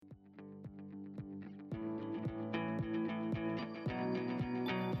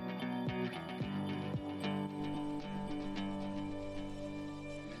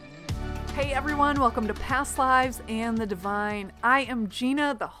Hey everyone, welcome to Past Lives and the Divine. I am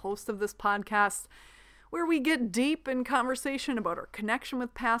Gina, the host of this podcast, where we get deep in conversation about our connection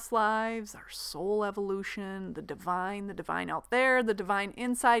with past lives, our soul evolution, the divine out there, the divine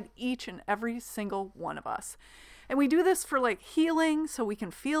inside each and every single one of us. And we do this for healing, so we can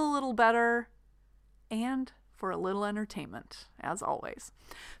feel a little better, and for a little entertainment, as always.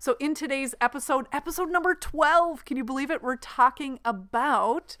 So in today's episode number 12, can you believe it? We're talking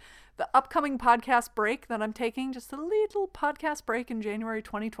about the upcoming podcast break that I'm taking, just a little podcast break in January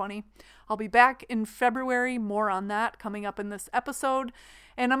 2020. I'll be back in February, more on that coming up in this episode.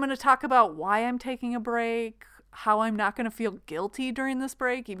 And I'm going to talk about why I'm taking a break, how I'm not going to feel guilty during this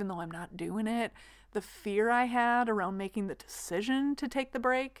break, even though I'm not doing it, the fear I had around making the decision to take the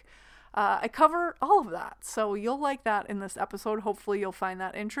break. I cover all of that, so you'll like that in this episode. Hopefully you'll find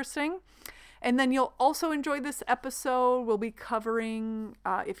that interesting. And then you'll also enjoy this episode. We'll be covering,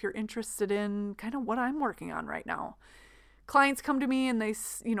 if you're interested in kind of what I'm working on right now. Clients come to me and they,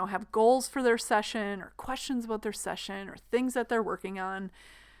 have goals for their session or questions about their session or things that they're working on.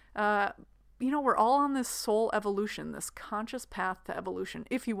 We're all on this soul evolution, this conscious path to evolution,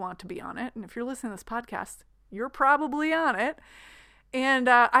 if you want to be on it. And if you're listening to this podcast, you're probably on it. And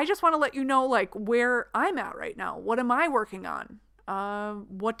I just want to let you know, where I'm at right now. What am I working on?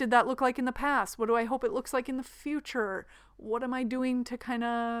 What did that look like in the past? What do I hope it looks like in the future? What am I doing to kind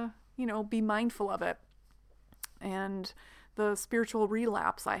of, be mindful of it? And the spiritual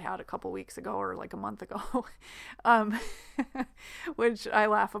relapse I had a couple weeks ago or a month ago, which I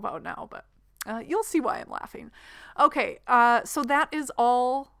laugh about now, but you'll see why I'm laughing. Okay, so that is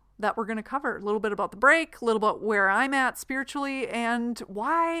all that we're going to cover. A little bit about the break, a little bit where I'm at spiritually, and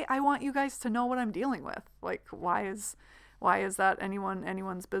why I want you guys to know what I'm dealing with. Why is that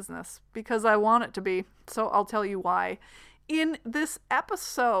anyone's business? Because I want it to be. So I'll tell you why in this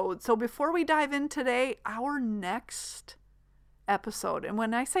episode. So before we dive in today, our next episode, and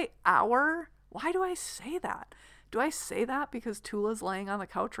when I say our, why do I say that? Do I say that because Tula's laying on the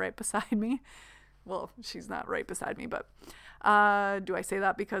couch right beside me? Well, she's not right beside me, but do I say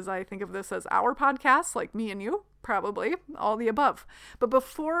that because I think of this as our podcast, like me and you? Probably all the above. But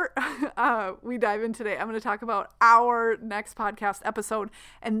before we dive in today, I'm going to talk about our next podcast episode,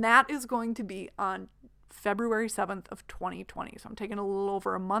 and that is going to be on February 7th of 2020. So I'm taking a little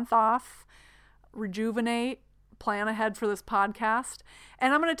over a month off, rejuvenate, plan ahead for this podcast.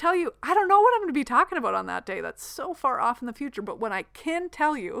 And I'm going to tell you, I don't know what I'm going to be talking about on that day. That's so far off in the future. But what I can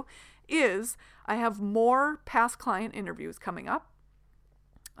tell you is I have more past client interviews coming up.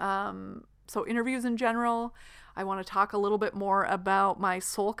 So interviews in general. I want to talk a little bit more about my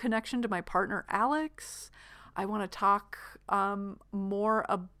soul connection to my partner, Alex. I want to talk more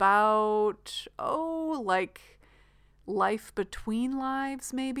about, life between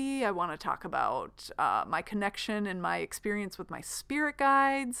lives, maybe. I want to talk about my connection and my experience with my spirit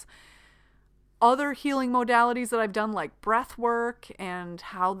guides. Other healing modalities that I've done, like breath work, and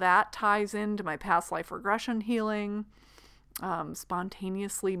how that ties into my past life regression healing.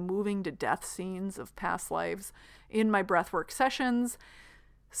 Spontaneously moving to death scenes of past lives in my breathwork sessions.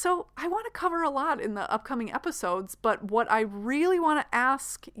 So I want to cover a lot in the upcoming episodes, but what I really want to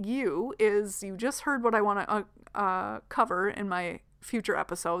ask you is, you just heard what I want to cover in my future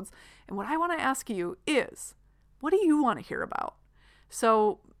episodes, and what I want to ask you is, what do you want to hear about?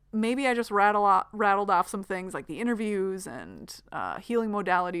 So maybe I just rattled off some things like the interviews and healing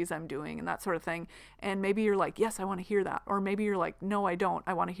modalities I'm doing and that sort of thing. And maybe you're like, yes, I want to hear that. Or maybe you're like, no, I don't.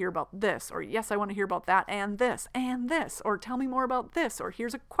 I want to hear about this. Or yes, I want to hear about that and this and this. Or tell me more about this. Or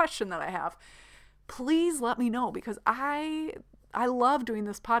here's a question that I have. Please let me know, because I love doing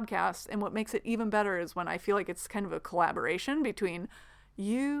this podcast. And what makes it even better is when I feel like it's kind of a collaboration between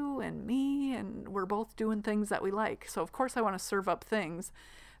you and me, and we're both doing things that we like. So of course I want to serve up things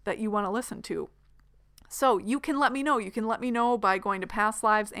that you want to listen to. So you can let me know. You can let me know by going to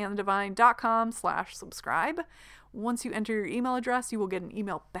pastlivesandthedivine.com/subscribe. Once you enter your email address, you will get an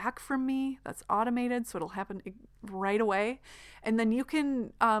email back from me that's automated, so it'll happen right away. And then you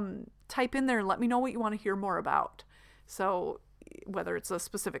can type in there and let me know what you want to hear more about. So whether it's a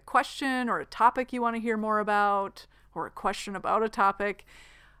specific question or a topic you want to hear more about, or a question about a topic,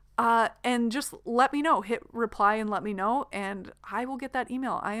 and just let me know. Hit reply and let me know, and I will get that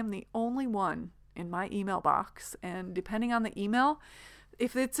email. I am the only one in my email box, and depending on the email,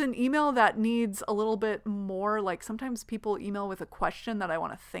 if it's an email that needs a little bit more, like sometimes people email with a question that I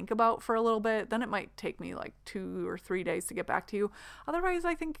want to think about for a little bit, then it might take me like 2 or 3 days to get back to you. Otherwise,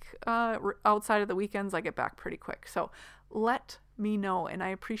 I think outside of the weekends, I get back pretty quick. So let me know. And I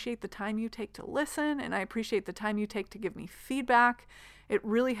appreciate the time you take to listen, and I appreciate the time you take to give me feedback. It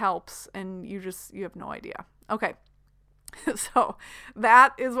really helps, and you have no idea. Okay. So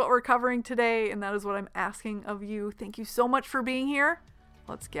that is what we're covering today, and that is what I'm asking of you. Thank you so much for being here.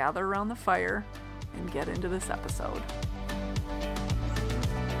 Let's gather around the fire and get into this episode.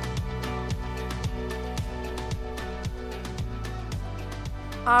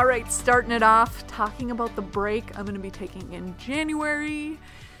 All right, starting it off, talking about the break I'm going to be taking in January.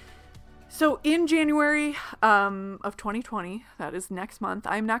 So in January of 2020, that is next month,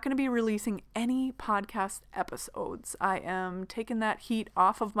 I'm not going to be releasing any podcast episodes. I am taking that heat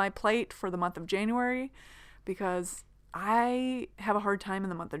off of my plate for the month of January because I have a hard time in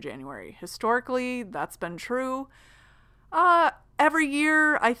the month of January. Historically, that's been true. Every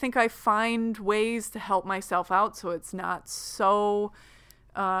year, I think I find ways to help myself out so it's not so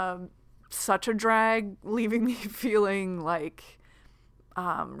such a drag, leaving me feeling like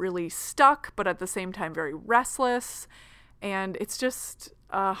really stuck, but at the same time very restless. And it's just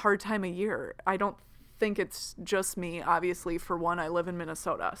a hard time of year. I don't think it's just me. Obviously, for one, I live in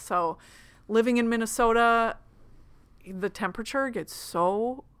Minnesota. So living in Minnesota, the temperature gets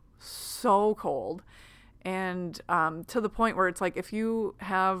so cold. And to the point where it's like if you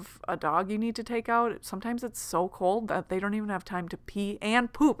have a dog you need to take out, sometimes it's so cold that they don't even have time to pee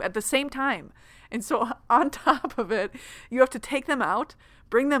and poop at the same time. And so on top of it, you have to take them out,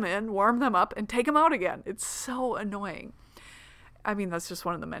 bring them in, warm them up, and take them out again. It's so annoying. I mean, that's just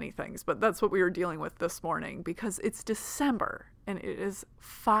one of the many things, but that's what we were dealing with this morning because it's December and it is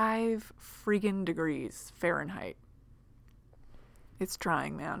 5 friggin' degrees Fahrenheit. It's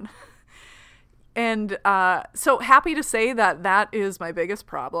trying, man. And so happy to say that is my biggest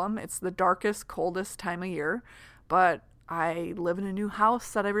problem. It's the darkest, coldest time of year, but I live in a new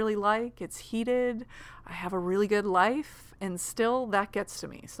house that I really like. It's heated. I have a really good life, and still that gets to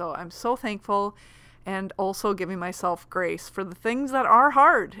me. So I'm so thankful, and also giving myself grace for the things that are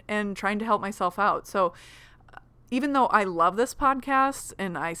hard and trying to help myself out. So even though I love this podcast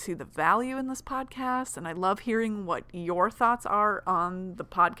and I see the value in this podcast and I love hearing what your thoughts are on the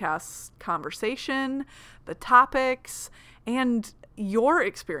podcast conversation, the topics, and your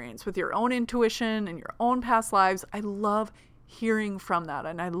experience with your own intuition and your own past lives, I love hearing from that.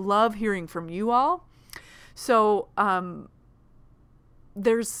 And I love hearing from you all. So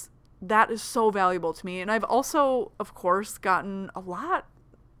that is so valuable to me. And I've also, of course, gotten a lot,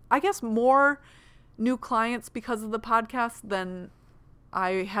 I guess, more new clients because of the podcast than I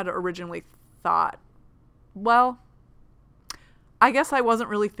had originally thought. Well, I guess I wasn't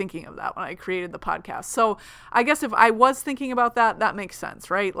really thinking of that when I created the podcast. So I guess if I was thinking about that, that makes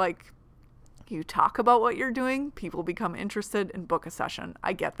sense, right? Like you talk about what you're doing, people become interested and book a session.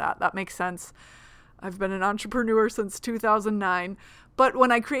 I get that. That makes sense. I've been an entrepreneur since 2009. But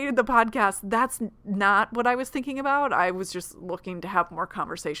when I created the podcast, that's not what I was thinking about. I was just looking to have more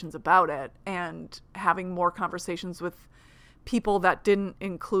conversations about it and having more conversations with people that didn't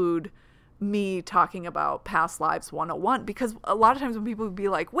include me talking about past lives 101. Because a lot of times when people would be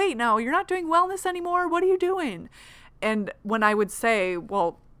like, wait, no, you're not doing wellness anymore. What are you doing? And when I would say,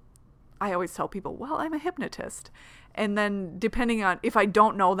 well, I always tell people, well, I'm a hypnotist. And then depending on if I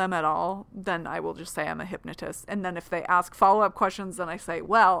don't know them at all, then I will just say I'm a hypnotist. And then if they ask follow-up questions, then I say,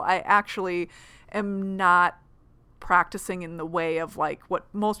 well, I actually am not practicing in the way of like what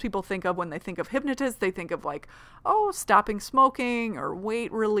most people think of when they think of hypnotists. They think of like, oh, stopping smoking or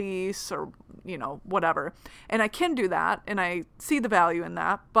weight release or, whatever. And I can do that. And I see the value in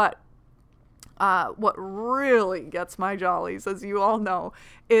that. But what really gets my jollies, as you all know,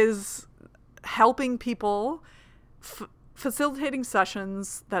 is helping people facilitating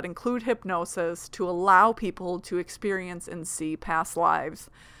sessions that include hypnosis to allow people to experience and see past lives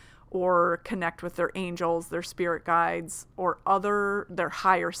or connect with their angels, their spirit guides, or their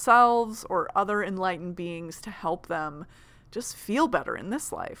higher selves or other enlightened beings to help them just feel better in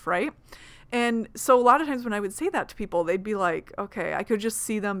this life, right? And so a lot of times when I would say that to people, they'd be like, okay, I could just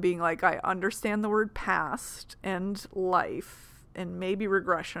see them being like, I understand the word past and life and maybe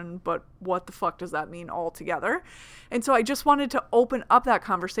regression, but what the fuck does that mean altogether? And so I just wanted to open up that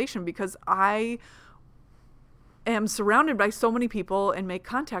conversation because I am surrounded by so many people and make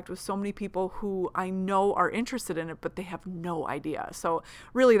contact with so many people who I know are interested in it, but they have no idea. So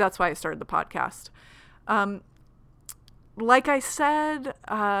really that's why I started the podcast. Like I said,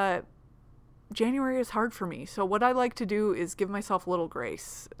 January is hard for me. So what I like to do is give myself a little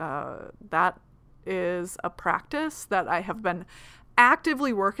grace. That is a practice that I have been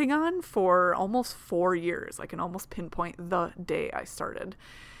actively working on for almost 4 years. I can almost pinpoint the day I started.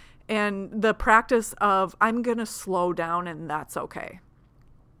 And the practice of I'm going to slow down and that's okay.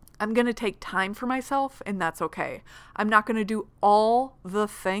 I'm going to take time for myself and that's okay. I'm not going to do all the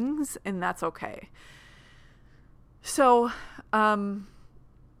things and that's okay. So,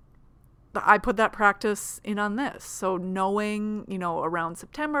 I put that practice in on this. So knowing, around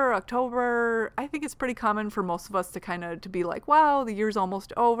September, October, I think it's pretty common for most of us to be like, wow, the year's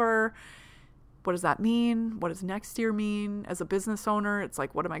almost over. What does that mean? What does next year mean? As a business owner, it's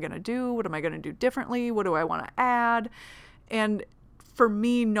like, what am I going to do? What am I going to do differently? What do I want to add? And for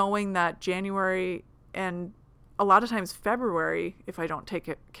me, knowing that January and a lot of times February, if I don't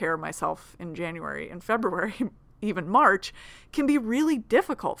take care of myself in January and February, even March, can be really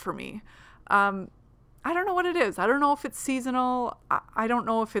difficult for me. I don't know what it is. I don't know if it's seasonal. I don't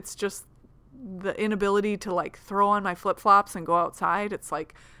know if it's just the inability to throw on my flip-flops and go outside. It's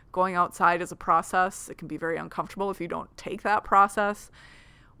like going outside is a process. It can be very uncomfortable if you don't take that process.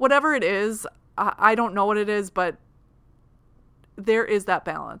 Whatever it is, I don't know what it is, but there is that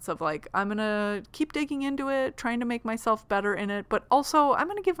balance of I'm going to keep digging into it, trying to make myself better in it, but also I'm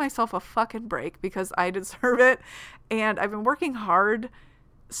going to give myself a fucking break because I deserve it. And I've been working hard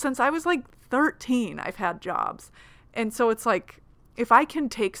since I was 13. I've had jobs. And so it's if I can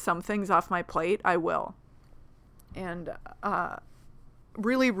take some things off my plate, I will. And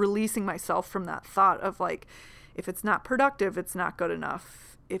really releasing myself from that thought of if it's not productive, it's not good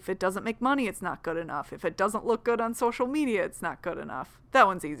enough. If it doesn't make money, it's not good enough. If it doesn't look good on social media, it's not good enough. That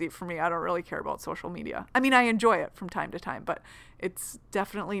one's easy for me. I don't really care about social media. I mean, I enjoy it from time to time, but it's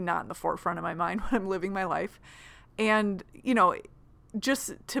definitely not in the forefront of my mind when I'm living my life. And,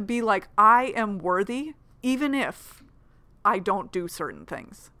 just to be I am worthy, even if I don't do certain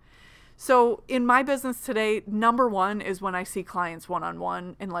things. So in my business today, number one is when I see clients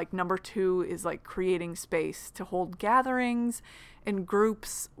one-on-one, and number two is creating space to hold gatherings and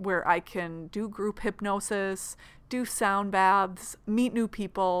groups where I can do group hypnosis, do sound baths, meet new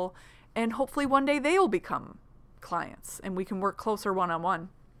people, and hopefully one day they will become clients and we can work closer one-on-one.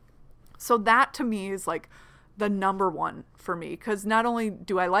 So that to me is the number one for me, because not only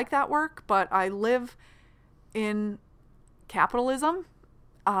do I like that work, but I live in capitalism.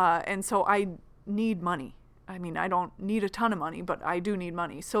 And so I need money. I mean, I don't need a ton of money, but I do need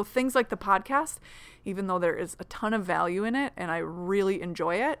money. So things like the podcast, even though there is a ton of value in it and I really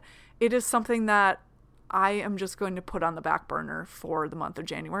enjoy it, it is something that I am just going to put on the back burner for the month of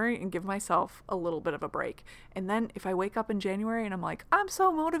January and give myself a little bit of a break. And then if I wake up in January and I'm I'm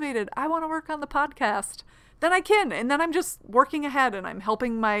so motivated, I want to work on the podcast, then I can. And then I'm just working ahead and I'm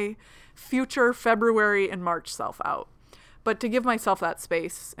helping my future February and March self out. But to give myself that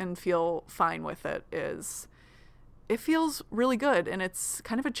space and feel fine with it it feels really good. And it's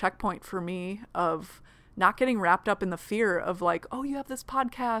kind of a checkpoint for me of not getting wrapped up in the fear of oh, you have this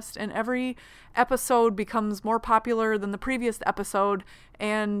podcast and every episode becomes more popular than the previous episode,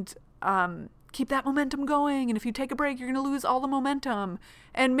 and keep that momentum going. And if you take a break, you're going to lose all the momentum.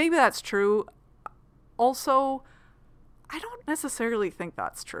 And maybe that's true. Also, I don't necessarily think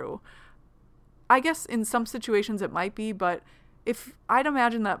that's true. I guess in some situations it might be, but if I'd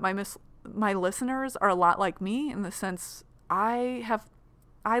imagine that my listeners are a lot like me in the sense I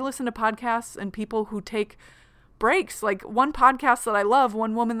listen to podcasts and people who take breaks. One podcast that I love,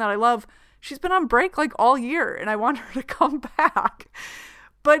 one woman that I love, she's been on break all year and I want her to come back.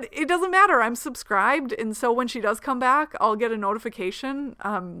 But it doesn't matter. I'm subscribed. And so when she does come back, I'll get a notification.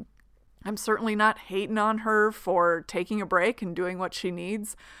 I'm certainly not hating on her for taking a break and doing what she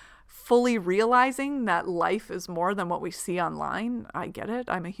needs. Fully realizing that life is more than what we see online. I get it.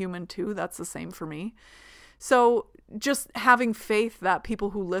 I'm a human too. That's the same for me. So just having faith that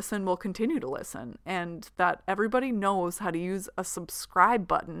people who listen will continue to listen and that everybody knows how to use a subscribe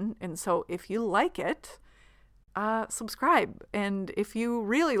button. And so if you like it, subscribe. And if you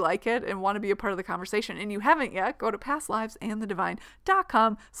really like it and want to be a part of the conversation and you haven't yet, go to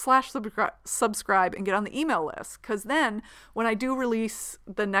pastlivesandthedivine.com/subscribe and get on the email list. Because then when I do release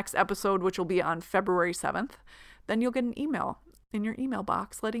the next episode, which will be on February 7th, then you'll get an email in your email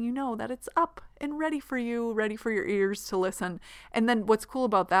box letting you know that it's up and ready for you, ready for your ears to listen. And then what's cool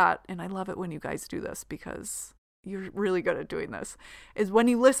about that, and I love it when you guys do this because you're really good at doing this, is when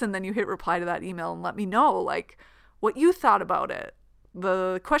you listen, then you hit reply to that email and let me know what you thought about it,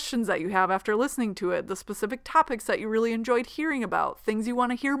 the questions that you have after listening to it, the specific topics that you really enjoyed hearing about, things you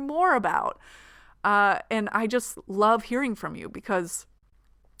want to hear more about. And I just love hearing from you because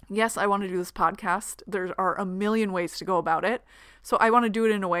yes, I want to do this podcast. There are a million ways to go about it. So I want to do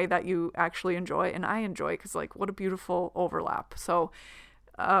it in a way that you actually enjoy and I enjoy, because like, what a beautiful overlap. So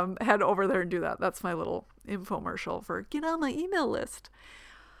head over there and do that. That's my little infomercial for get on my email list.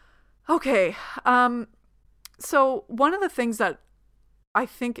 Okay. So one of the things that I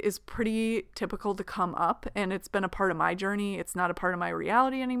think is pretty typical to come up, and it's been a part of my journey. It's not a part of my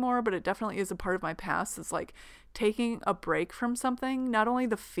reality anymore, but it definitely is a part of my past. It's like taking a break from something. Not only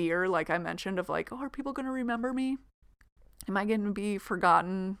the fear, like I mentioned, of like, oh, are people going to remember me? Am I going to be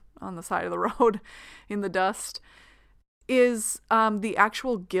forgotten on the side of the road in the dust? Is the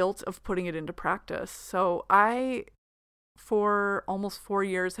actual guilt of putting it into practice. So I, for almost 4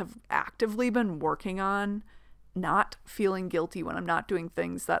 years, have actively been working on not feeling guilty when I'm not doing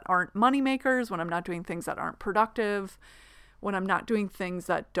things that aren't money makers, when I'm not doing things that aren't productive, when I'm not doing things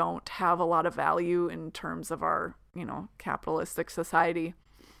that don't have a lot of value in terms of our, capitalistic society.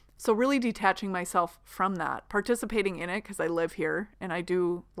 So really detaching myself from that, participating in it because I live here and I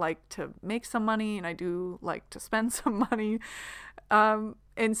do like to make some money and I do like to spend some money.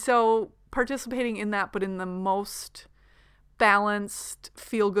 And so participating in that, but in the most balanced,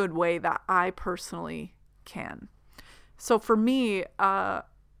 feel-good way that I personally can. So for me, I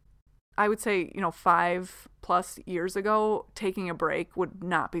would say, 5+ years ago, taking a break would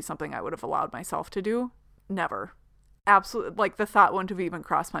not be something I would have allowed myself to do. Never. Absolutely. Like the thought wouldn't have even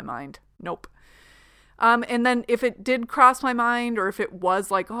crossed my mind. Nope. And then if it did cross my mind, or if it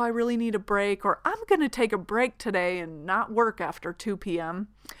was like, oh, I really need a break, or I'm going to take a break today and not work after 2 p.m.,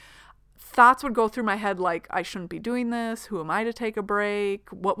 thoughts would go through my head like, I shouldn't be doing this. Who am I to take a break?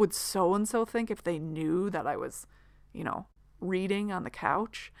 What would so-and-so think if they knew that I was, reading on the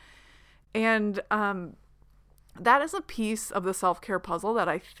couch? And that is a piece of the self-care puzzle that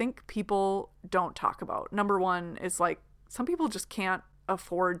I think people don't talk about. Number one is like, some people just can't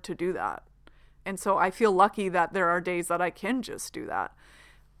afford to do that. And so I feel lucky that there are days that I can just do that.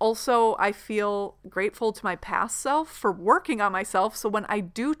 Also, I feel grateful to my past self for working on myself. So when I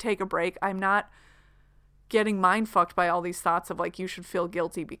do take a break, I'm not getting mind fucked by all these thoughts of like, you should feel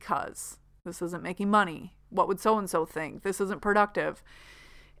guilty because this isn't making money. What would so-and-so think? This isn't productive.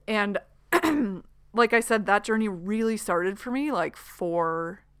 And like I said, that journey really started for me like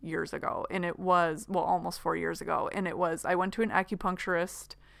 4 years ago. And it was, almost 4 years ago. And I went to an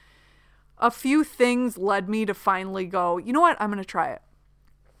acupuncturist. A few things led me to finally go, you know what? I'm going to try it.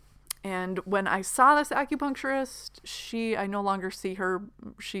 And when I saw this acupuncturist, I no longer see her.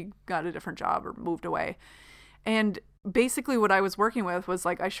 She got a different job or moved away. And basically what I was working with was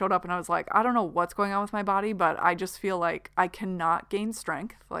like, I showed up and I was like, I don't know what's going on with my body, but I just feel like I cannot gain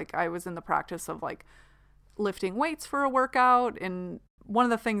strength. Like I was in the practice of like lifting weights for a workout. And one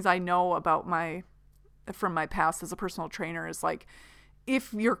of the things I know about from my past as a personal trainer is like,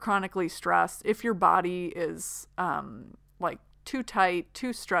 if you're chronically stressed, if your body is like too tight,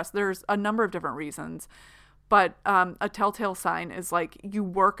 too stressed, there's a number of different reasons. But a telltale sign is like, you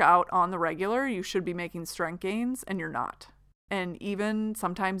work out on the regular, you should be making strength gains, and you're not. And even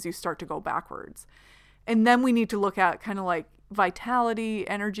sometimes you start to go backwards. And then we need to look at kind of like vitality,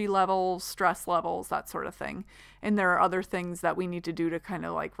 energy levels, stress levels, that sort of thing. And there are other things that we need to do to kind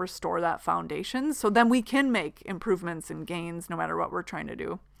of like restore that foundation. So then we can make improvements and gains no matter what we're trying to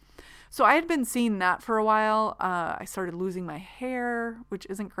do. So I had been seeing that for a while. I started losing my hair, which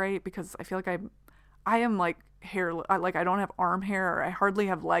isn't great because I feel like I am like hair, like I don't have arm hair, or I hardly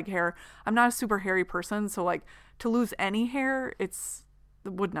have leg hair. I'm not a super hairy person. So like to lose any hair, it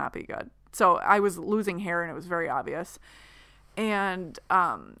would not be good. So I was losing hair and it was very obvious. And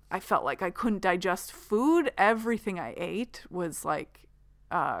I felt like I couldn't digest food. Everything I ate was like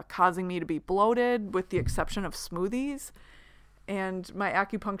causing me to be bloated, with the exception of smoothies. And my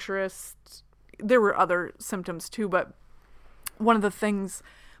acupuncturist, there were other symptoms too, but one of the things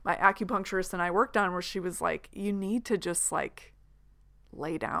my acupuncturist and I worked on was she was like, you need to just like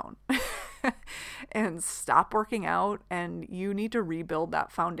lay down and stop working out, and you need to rebuild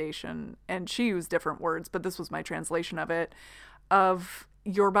that foundation. And she used different words, but this was my translation of it, of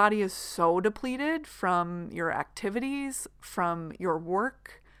your body is so depleted from your activities, from your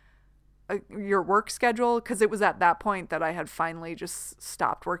work schedule, because it was at that point that I had finally just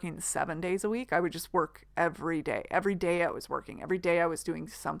stopped working 7 days a week. I would just work every day. Every day I was working. Every day I was doing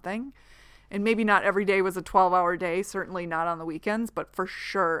something. And maybe not every day was a 12-hour day, certainly not on the weekends, but for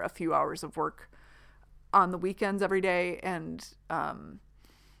sure a few hours of work on the weekends every day. And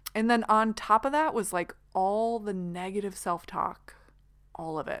then on top of that was like all the negative self-talk,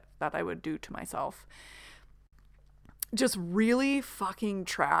 all of it that I would do to myself. Just really fucking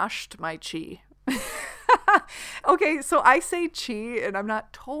trashed my chi. Okay, so I say chi, and I'm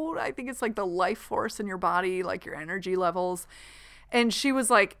not told. I think it's like the life force in your body, like your energy levels. And she was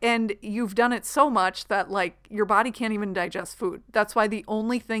like, and you've done it so much that like your body can't even digest food. That's why the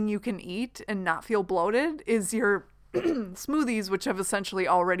only thing you can eat and not feel bloated is your smoothies, which have essentially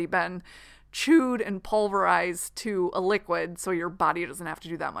already been chewed and pulverized to a liquid, so your body doesn't have to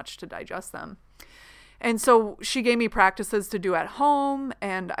do that much to digest them. And so she gave me practices to do at home,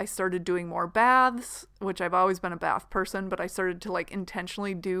 and I started doing more baths, which I've always been a bath person, but I started to like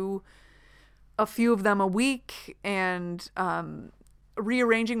intentionally do a few of them a week, and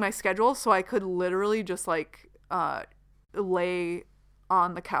rearranging my schedule so I could literally just like lay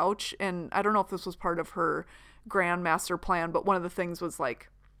on the couch. And I don't know if this was part of her grand master plan, but one of the things was like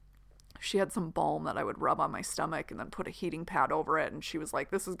she had some balm that I would rub on my stomach and then put a heating pad over it, and she was like,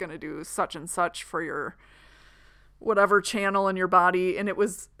 this is going to do such and such for your whatever channel in your body. And it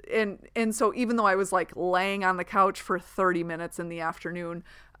was and so even though I was like laying on the couch for 30 minutes in the afternoon,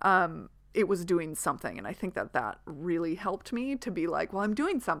 it was doing something. And I think that really helped me to be like, well, I'm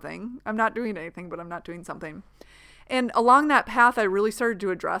doing something. I'm not doing anything, but I'm not doing something. And along that path, I really started to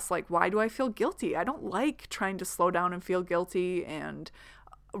address, like, why do I feel guilty? I don't like trying to slow down and feel guilty. And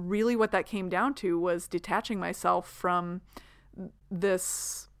really what that came down to was detaching myself from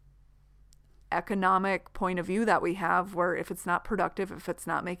this economic point of view that we have, where if it's not productive, if it's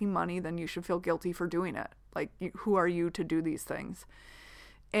not making money, then you should feel guilty for doing it. Like, who are you to do these things?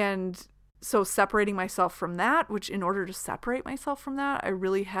 And so separating myself from that, which in order to separate myself from that, I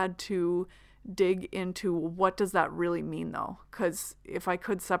really had to dig into what does that really mean though? Because if I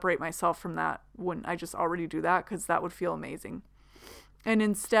could separate myself from that, wouldn't I just already do that? Because that would feel amazing. And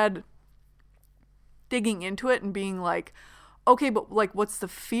instead digging into it and being like, okay, but like, what's the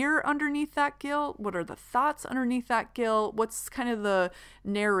fear underneath that guilt? What are the thoughts underneath that guilt? What's kind of the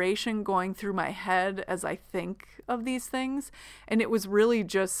narration going through my head as I think of these things? And it was really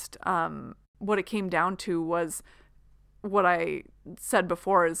just what it came down to was what I said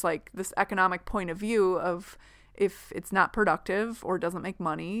before, is like this economic point of view of, if it's not productive or doesn't make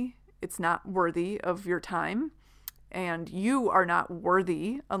money, it's not worthy of your time. And you are not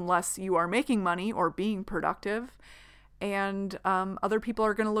worthy unless you are making money or being productive. And other people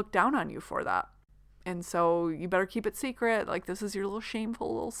are going to look down on you for that. And so you better keep it secret. Like, this is your little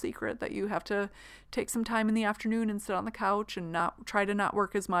shameful little secret that you have to take some time in the afternoon and sit on the couch and not try to not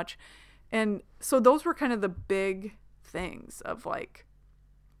work as much. And so those were kind of the big things of like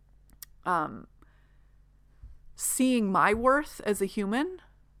seeing my worth as a human,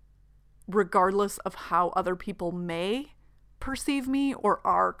 regardless of how other people may perceive me or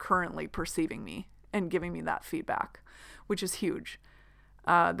are currently perceiving me, and giving me that feedback, which is huge.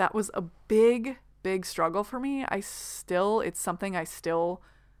 That was a big struggle for me. It's something I still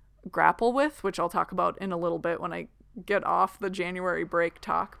grapple with, which I'll talk about in a little bit when I get off the January break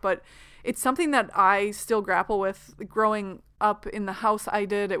talk. But it's something that I still grapple with. Growing up in the house I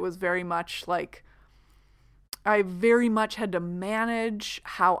did, it was very much like I very much had to manage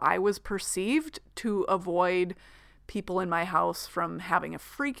how I was perceived to avoid people in my house from having a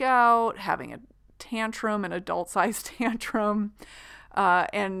freak out, having a tantrum, an adult-sized tantrum,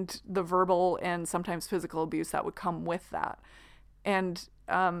 and the verbal and sometimes physical abuse that would come with that. And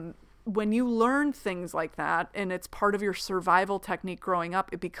when you learn things like that, and it's part of your survival technique growing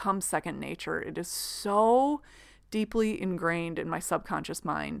up, it becomes second nature. It is so deeply ingrained in my subconscious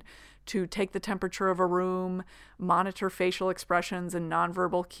mind to take the temperature of a room, monitor facial expressions and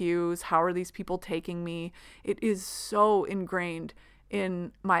nonverbal cues. How are these people taking me? It is so ingrained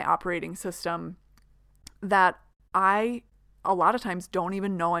in my operating system that I, a lot of times, don't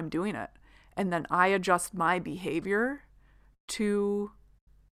even know I'm doing it. And then I adjust my behavior to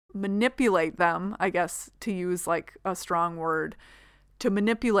manipulate them, I guess, to use like a strong word, to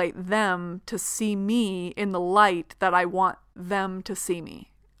manipulate them to see me in the light that I want them to see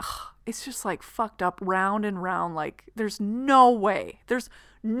me. Ugh, it's just like fucked up round and round. Like, there's no way.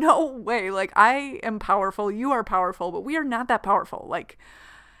 Like, I am powerful. You are powerful, but we are not that powerful. Like,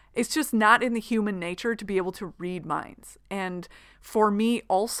 it's just not in the human nature to be able to read minds. And for me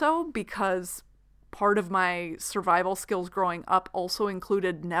also, because part of my survival skills growing up also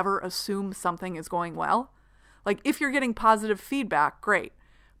included never assume something is going well. Like, if you're getting positive feedback, great.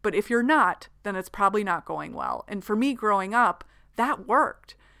 But if you're not, then it's probably not going well. And for me growing up, that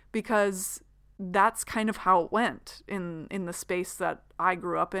worked, because that's kind of how it went in the space that I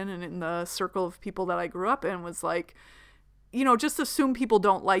grew up in, and in the circle of people that I grew up in, was like, you know, just assume people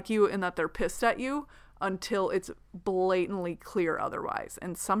don't like you and that they're pissed at you until it's blatantly clear otherwise.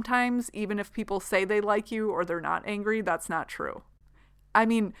 And sometimes, even if people say they like you or they're not angry, that's not true. I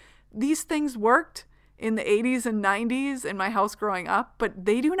mean, these things worked in the 80s and 90s in my house growing up, but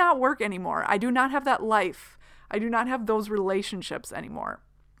they do not work anymore. I do not have that life. I do not have those relationships anymore.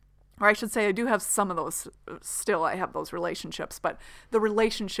 Or I should say I do have some of those still. I have those relationships, but the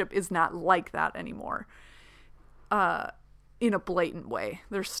relationship is not like that anymore in a blatant way.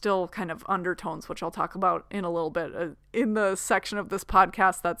 There's still kind of undertones, which I'll talk about in a little bit in the section of this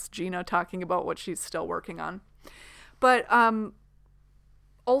podcast. That's Gina talking about what she's still working on. But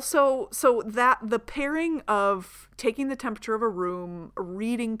also, so that the pairing of taking the temperature of a room,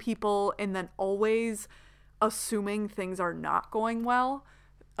 reading people, and then always assuming things are not going well,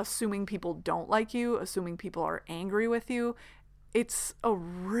 assuming people don't like you, assuming people are angry with you, it's a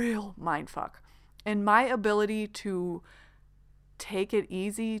real mindfuck. And my ability to take it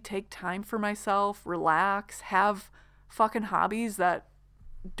easy, take time for myself, relax, have fucking hobbies that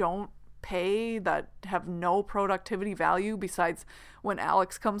don't pay, that have no productivity value besides when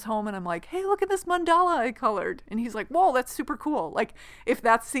Alex comes home and I'm like, hey, look at this mandala I colored. And he's like, whoa, that's super cool. Like, if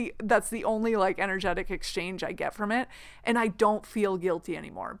that's the only like energetic exchange I get from it. And I don't feel guilty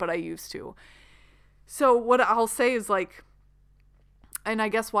anymore, but I used to. So what I'll say is like, and I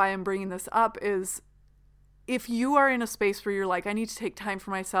guess why I'm bringing this up is if you are in a space where you're like, I need to take time for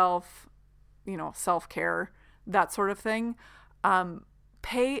myself, self-care, that sort of thing,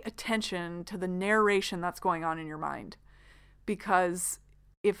 pay attention to the narration that's going on in your mind. Because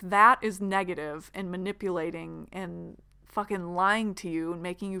if that is negative and manipulating and fucking lying to you and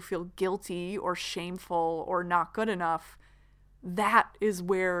making you feel guilty or shameful or not good enough, that is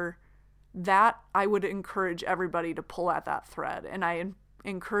where I would encourage everybody to pull at that thread. And I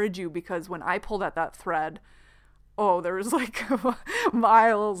encourage you, because when I pulled at that thread, there's like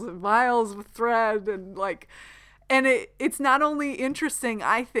miles and miles of thread and it's not only interesting,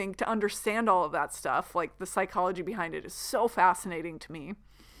 I think, to understand all of that stuff, like the psychology behind it is so fascinating to me,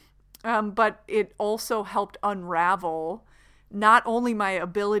 but it also helped unravel not only my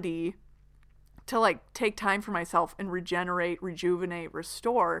ability to like take time for myself and regenerate, rejuvenate,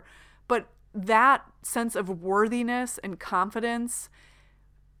 restore, but that sense of worthiness and confidence,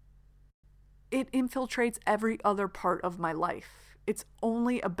 it infiltrates every other part of my life. It's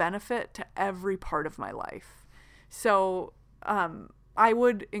only a benefit to every part of my life. So I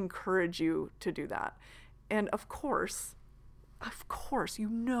would encourage you to do that. And of course,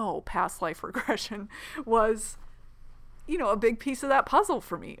 past life regression was, a big piece of that puzzle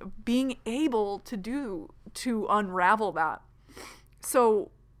for me, being able to unravel that.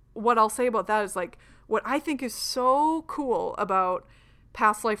 So what I'll say about that is like, what I think is so cool about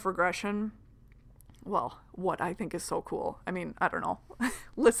past life regression, well, what I think is so cool. I mean, I don't know.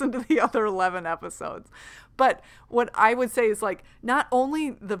 Listen to the other 11 episodes. But what I would say is like, not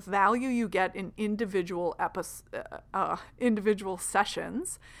only the value you get in individual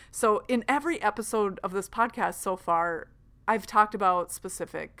sessions. So in every episode of this podcast so far, I've talked about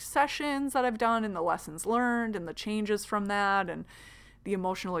specific sessions that I've done and the lessons learned and the changes from that and the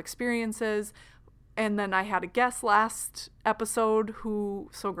emotional experiences. And then I had a guest last episode who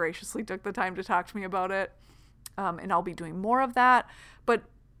so graciously took the time to talk to me about it. And I'll be doing more of that. But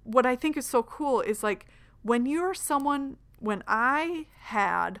what I think is so cool is like when I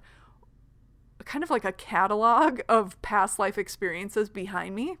had kind of like a catalog of past life experiences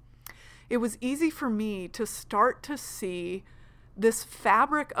behind me, it was easy for me to start to see this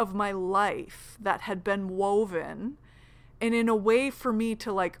fabric of my life that had been woven, and in a way for me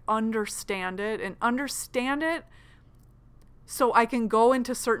to like understand it so I can go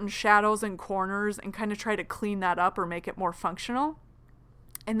into certain shadows and corners and kind of try to clean that up or make it more functional.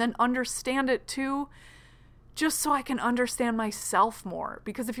 And then understand it too, just so I can understand myself more.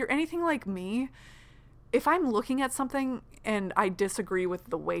 Because if you're anything like me, if I'm looking at something and I disagree with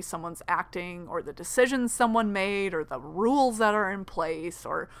the way someone's acting or the decisions someone made or the rules that are in place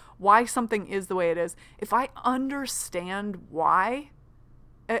or why something is the way it is, if I understand why,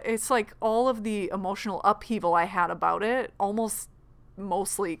 it's like all of the emotional upheaval I had about it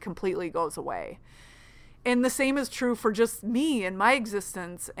mostly completely goes away. And the same is true for just me and my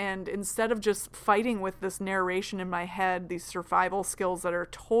existence. And instead of just fighting with this narration in my head, these survival skills that are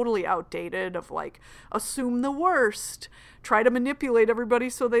totally outdated of like, assume the worst, try to manipulate everybody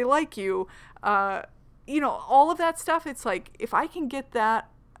so they like you, all of that stuff, it's like, if I can get that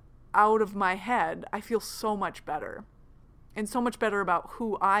out of my head, I feel so much better. And so much better about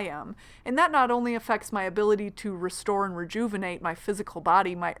who I am. And that not only affects my ability to restore and rejuvenate my physical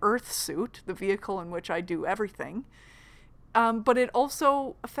body, my earth suit, the vehicle in which I do everything, but it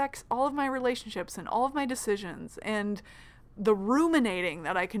also affects all of my relationships and all of my decisions and the ruminating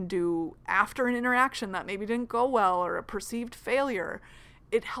that I can do after an interaction that maybe didn't go well or a perceived failure.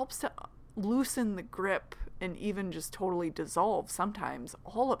 It helps to loosen the grip and even just totally dissolve sometimes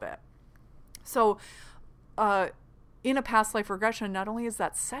all of it. So in a past life regression, not only is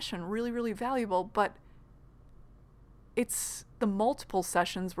that session really, really valuable, but it's the multiple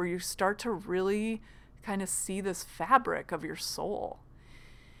sessions where you start to really kind of see this fabric of your soul.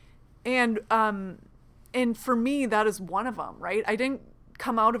 And for me, that is one of them, right? I didn't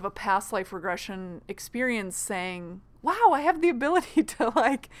come out of a past life regression experience saying, wow, I have the ability to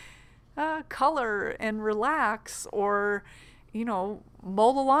like color and relax, or, you know,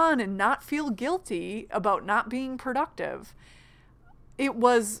 mow the lawn and not feel guilty about not being productive. It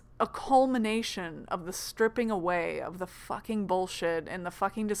was a culmination of the stripping away of the fucking bullshit and the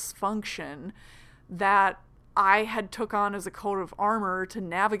fucking dysfunction that I had took on as a coat of armor to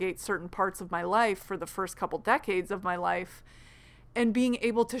navigate certain parts of my life for the first couple decades of my life, and being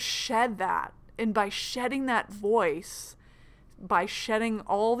able to shed that. And by shedding that voice, by shedding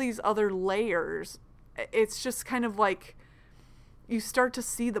all these other layers, it's just kind of like you start to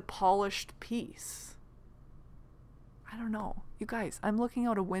see the polished piece. I don't know. You guys, I'm looking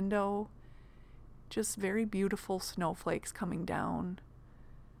out a window, just very beautiful snowflakes coming down.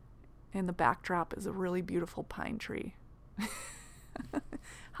 And the backdrop is a really beautiful pine tree.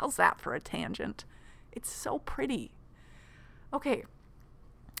 How's that for a tangent? It's so pretty. Okay.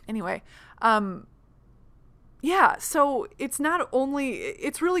 Anyway, yeah, so it's not only,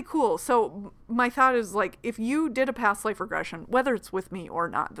 it's really cool. So my thought is like, if you did a past life regression, whether it's with me or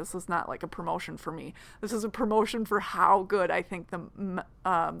not, this is not like a promotion for me. This is a promotion for how good I think the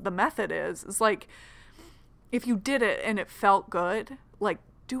method is. It's like, if you did it and it felt good, like,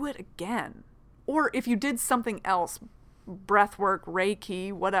 do it again. Or if you did something else, breath work,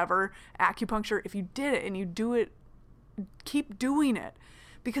 Reiki, whatever, acupuncture, if you did it and you do it, keep doing it.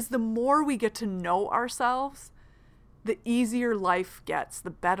 Because the more we get to know ourselves, the easier life gets, the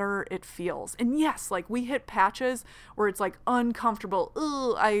better it feels. And yes, like we hit patches where it's like uncomfortable.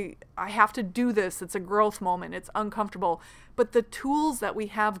 Ugh, I have to do this. It's a growth moment. It's uncomfortable. But the tools that we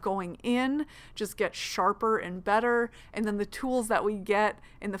have going in just get sharper and better. And then the tools that we get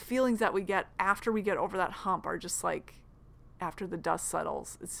and the feelings that we get after we get over that hump are just like, after the dust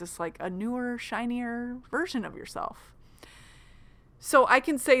settles, it's just like a newer, shinier version of yourself. So I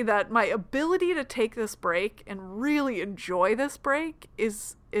can say that my ability to take this break and really enjoy this break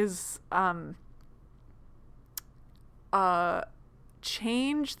is a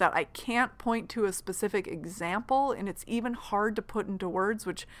change that I can't point to a specific example, and it's even hard to put into words,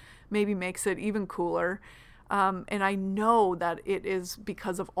 which maybe makes it even cooler. And I know that it is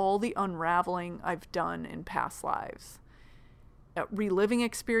because of all the unraveling I've done in past lives. Reliving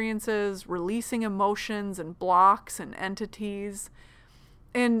experiences, releasing emotions and blocks and entities.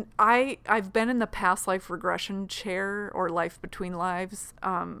 And I've been in the past life regression chair or life between lives,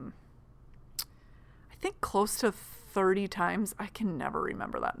 I think close to 30 times. I can never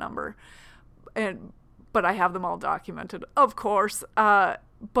remember that number. But I have them all documented, of course. But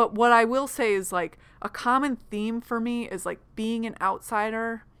what I will say is like a common theme for me is like being an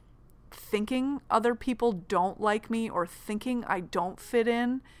outsider, thinking other people don't like me or thinking I don't fit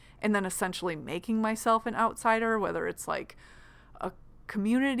in, and then essentially making myself an outsider, whether it's like a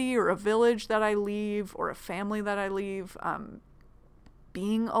community or a village that I leave or a family that I leave,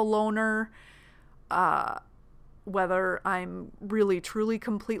 being a loner, whether I'm really truly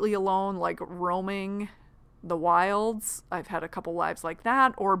completely alone, like roaming the wilds. I've had a couple lives like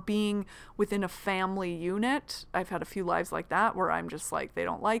that, or being within a family unit. I've had a few lives like that where I'm just like, they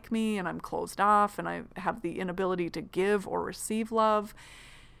don't like me and I'm closed off and I have the inability to give or receive love.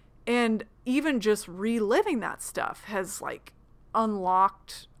 And even just reliving that stuff has like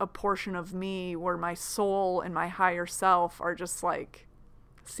unlocked a portion of me where my soul and my higher self are just like,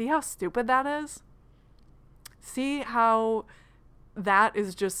 see how stupid that is? See how that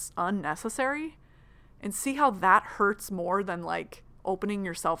is just unnecessary? And see how that hurts more than like opening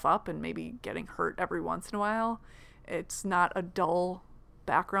yourself up and maybe getting hurt every once in a while. It's not a dull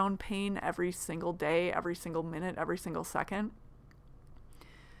background pain every single day, every single minute, every single second.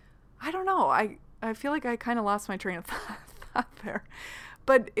 I don't know. I feel like I kind of lost my train of thought there.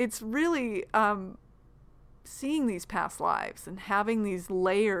 But it's really seeing these past lives and having these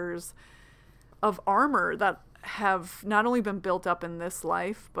layers of armor that have not only been built up in this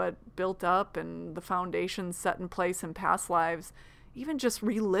life, but built up and the foundations set in place in past lives, even just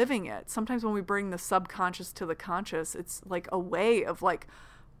reliving it. Sometimes when we bring the subconscious to the conscious, it's like a way of like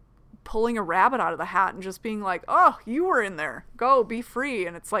pulling a rabbit out of the hat and just being like, oh, you were in there, go be free.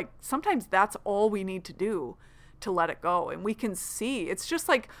 And it's like, sometimes that's all we need to do to let it go. And we can see, it's just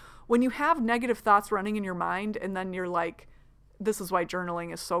like when you have negative thoughts running in your mind and then you're like, this is why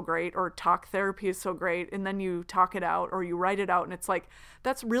journaling is so great, or talk therapy is so great. And then you talk it out or you write it out and it's like,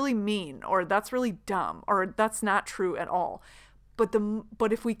 that's really mean, or that's really dumb, or that's not true at all.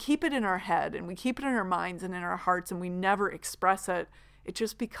 But if we keep it in our head and we keep it in our minds and in our hearts and we never express it, it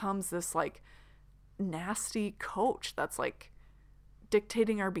just becomes this like nasty coach that's like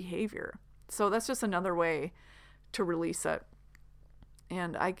dictating our behavior. So that's just another way to release it.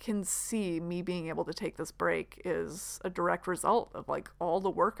 And I can see me being able to take this break is a direct result of like all the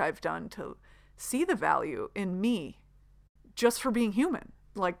work I've done to see the value in me just for being human,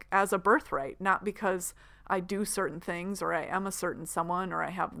 like as a birthright, not because I do certain things or I am a certain someone or I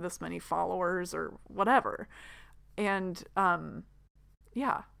have this many followers or whatever. And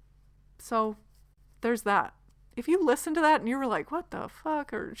yeah, so there's that. If you listen to that and you were like, what the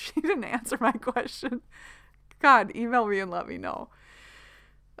fuck, or she didn't answer my question, God, email me and let me know.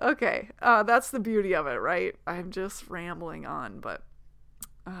 Okay, that's the beauty of it, right? I'm just rambling on, but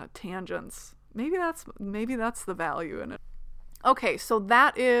tangents. Maybe that's the value in it. Okay, so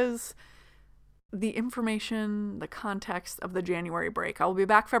that is the information, the context of the January break. I will be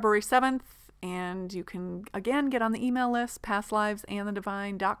back February 7th, and you can, again, get on the email list,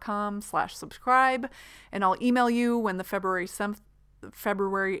 pastlivesandthedivine.com/subscribe, and I'll email you when the February 7th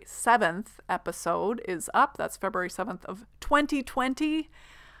episode is up. That's February 7th of 2020.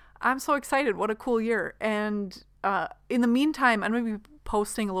 I'm so excited. What a cool year. And in the meantime, I'm going to be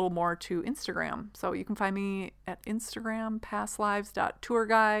posting a little more to Instagram. So you can find me at Instagram,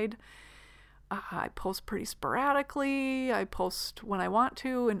 pastlives.tourguide. I post pretty sporadically. I post when I want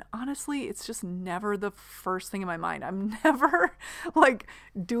to. And honestly, it's just never the first thing in my mind. I'm never like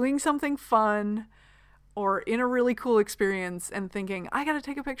doing something fun or in a really cool experience and thinking, I got to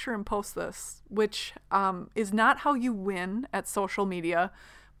take a picture and post this, which is not how you win at social media.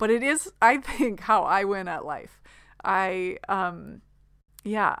 But it is, I think, how I win at life. I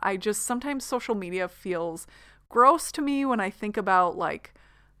just sometimes social media feels gross to me when I think about like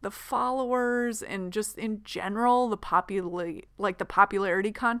the followers and just in general the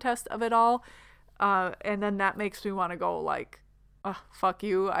popularity contest of it all. And then that makes me want to go like, fuck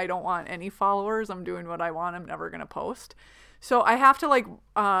you. I don't want any followers. I'm doing what I want. I'm never going to post. So I have to like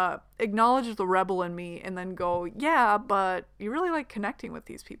acknowledge the rebel in me and then go, yeah, but you really like connecting with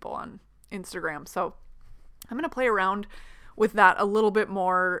these people on Instagram. So I'm going to play around with that a little bit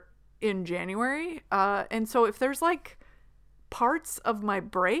more in January. And so if there's like parts of my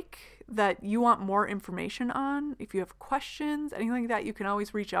break that you want more information on, if you have questions, anything like that, you can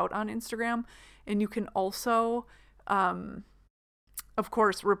always reach out on Instagram. And you can also, of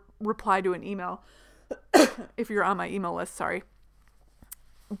course, reply to an email. If you're on my email list, sorry.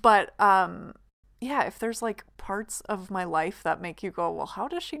 But yeah, if there's like parts of my life that make you go, well, how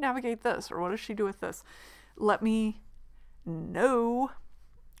does she navigate this? Or what does she do with this? Let me know.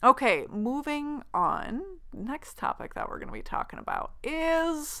 Okay, moving on. Next topic that we're going to be talking about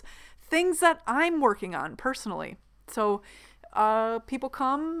is things that I'm working on personally. So people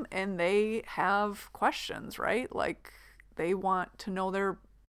come and they have questions, right? Like they want to know their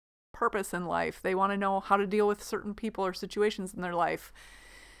purpose in life. They want to know how to deal with certain people or situations in their life.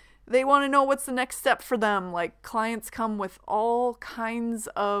 They want to know what's the next step for them. Like clients come with all kinds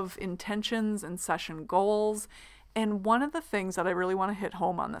of intentions and session goals. And one of the things that I really want to hit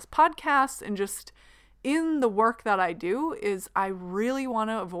home on this podcast and just in the work that I do is I really want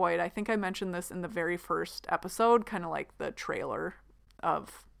to avoid, I think I mentioned this in the very first episode, kind of like the trailer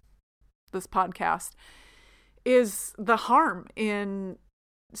of this podcast, is the harm in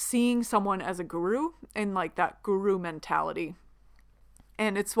seeing someone as a guru and like that guru mentality.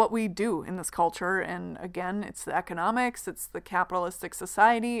 And it's what we do in this culture. And again, it's the economics, it's the capitalistic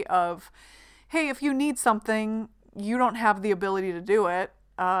society of, hey, if you need something, you don't have the ability to do it.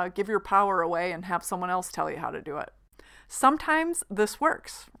 Give your power away and have someone else tell you how to do it. Sometimes this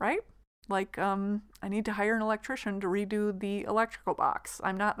works, right? Like, I need to hire an electrician to redo the electrical box.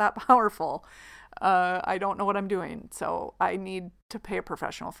 I'm not that powerful. I don't know what I'm doing, so I need to pay a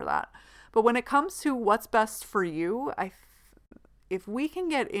professional for that. But when it comes to what's best for you, if we can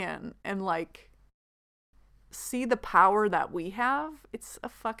get in and like see the power that we have, it's a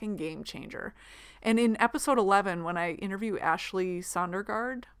fucking game changer. And in episode 11, when I interview Ashley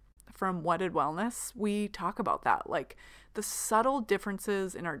Sondergaard from Wedded Wellness, we talk about that, like the subtle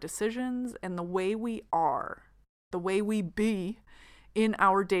differences in our decisions and the way we are, the way we be in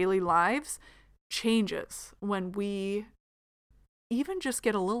our daily lives changes when we even just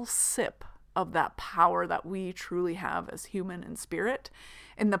get a little sip of that power that we truly have as human and spirit,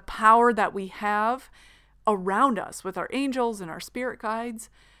 and the power that we have around us with our angels and our spirit guides.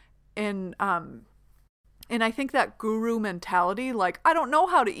 And And I think that guru mentality, like, I don't know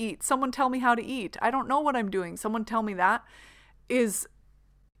how to eat, someone tell me how to eat. I don't know what I'm doing, someone tell me that,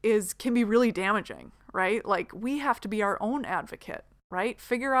 can be really damaging, right? Like, we have to be our own advocate, right?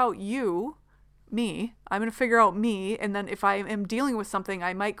 Figure out me. I'm going to figure out me. And then if I am dealing with something,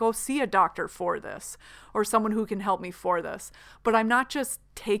 I might go see a doctor for this or someone who can help me for this. But I'm not just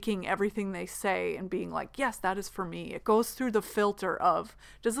taking everything they say and being like, yes, that is for me. It goes through the filter of,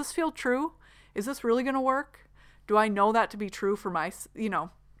 does this feel true? Is this really going to work? Do I know that to be true for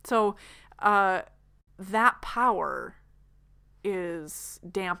So that power is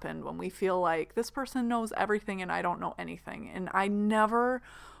dampened when we feel like this person knows everything and I don't know anything. And I never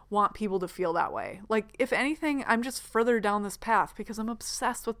want people to feel that way. Like, if anything, I'm just further down this path because I'm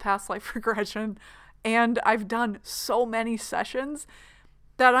obsessed with past life regression, and I've done so many sessions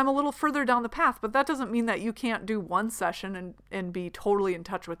that I'm a little further down the path. But that doesn't mean that you can't do one session and be totally in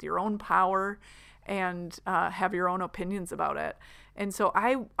touch with your own power and have your own opinions about it. And so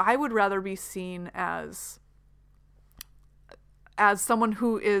I would rather be seen as someone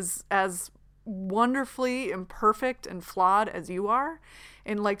who is as wonderfully imperfect and flawed as you are,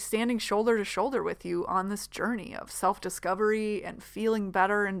 and like standing shoulder to shoulder with you on this journey of self-discovery and feeling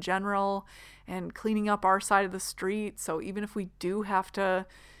better in general and cleaning up our side of the street. So even if we do have to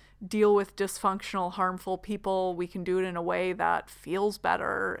deal with dysfunctional, harmful people, we can do it in a way that feels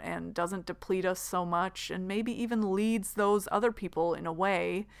better and doesn't deplete us so much, and maybe even leads those other people in a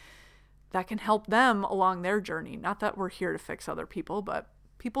way that can help them along their journey. Not that we're here to fix other people, but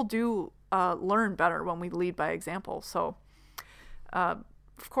people do learn better when we lead by example. So,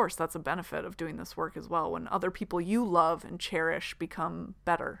 of course, that's a benefit of doing this work as well. When other people you love and cherish become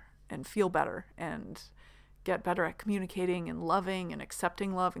better and feel better and get better at communicating and loving and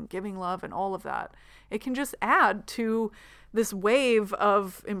accepting love and giving love and all of that, it can just add to this wave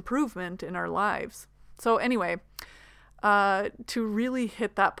of improvement in our lives. So anyway, to really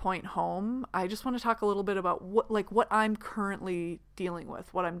hit that point home, I just want to talk a little bit about what I'm currently dealing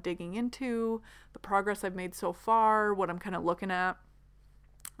with, what I'm digging into, the progress I've made so far, what I'm kind of looking at.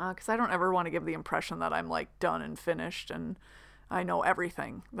 Because I don't ever want to give the impression that I'm like done and finished and I know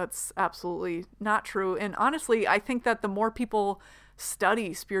everything. That's absolutely not true. And honestly, I think that the more people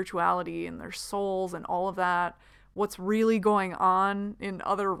study spirituality and their souls and all of that, what's really going on in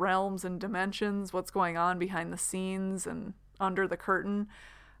other realms and dimensions, what's going on behind the scenes and under the curtain,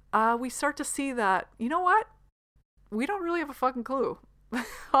 we start to see that, you know what? We don't really have a fucking clue.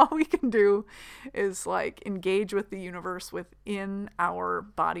 All we can do is like engage with the universe within our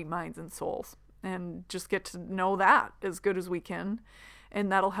body, minds, and souls, and just get to know that as good as we can. And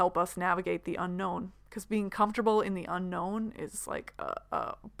that'll help us navigate the unknown, because being comfortable in the unknown is like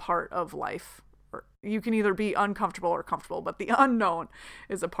a part of life. Or you can either be uncomfortable or comfortable, but the unknown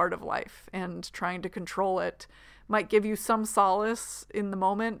is a part of life, and trying to control it might give you some solace in the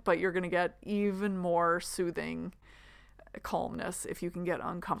moment, but you're going to get even more soothing calmness if you can get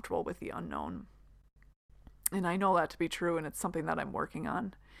uncomfortable with the unknown. And I know that to be true, and it's something that I'm working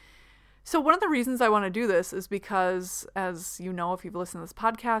on. So one of the reasons I want to do this is because, as you know, if you've listened to this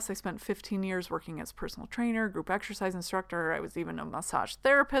podcast, I spent 15 years working as a personal trainer, group exercise instructor. I was even a massage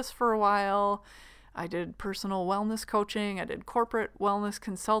therapist for a while. I did personal wellness coaching. I did corporate wellness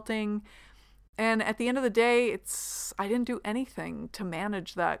consulting. And at the end of the day, I didn't do anything to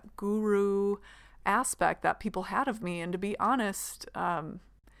manage that guru aspect that people had of me. And to be honest,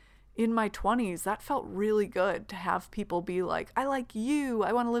 in my 20s, that felt really good to have people be like, I like you,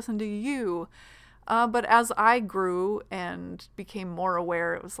 I want to listen to you. But as I grew and became more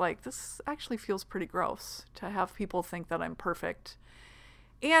aware, it was like, this actually feels pretty gross to have people think that I'm perfect.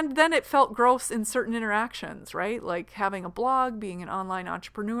 And then it felt gross in certain interactions, right? Like having a blog, being an online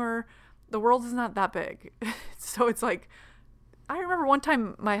entrepreneur. The world is not that big. So it's like, I remember one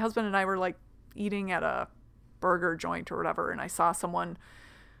time my husband and I were like eating at a burger joint or whatever, and I saw someone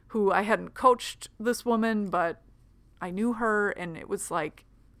who I hadn't coached this woman, but I knew her, and it was like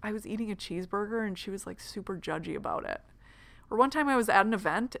I was eating a cheeseburger and she was like super judgy about it. Or one time I was at an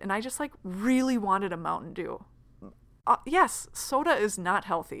event and I just like really wanted a Mountain Dew. Yes, soda is not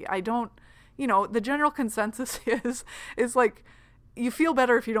healthy. I don't, the general consensus is like, you feel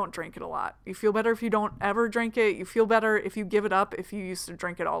better if you don't drink it a lot. You feel better if you don't ever drink it. You feel better if you give it up if you used to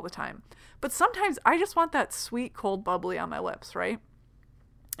drink it all the time. But sometimes I just want that sweet, cold bubbly on my lips, right?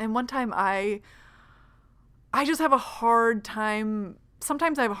 And one time I just have a hard time,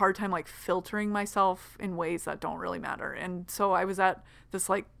 sometimes I have a hard time like filtering myself in ways that don't really matter. And so I was at this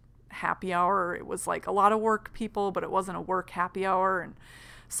like happy hour. It was like a lot of work people, but it wasn't a work happy hour. And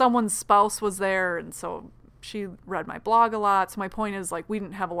someone's spouse was there. And so she read my blog a lot. So my point is like, we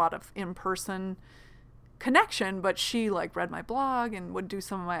didn't have a lot of in-person connection, but she like read my blog and would do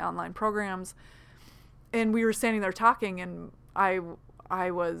some of my online programs. And we were standing there talking, and I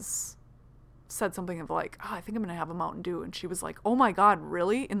said something of like, oh, I think I'm going to have a Mountain Dew. And she was like, oh my God,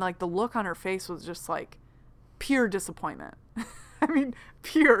 really? And like the look on her face was just like pure disappointment. I mean,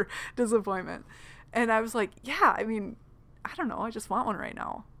 pure disappointment. And I was like, yeah, I mean, I don't know. I just want one right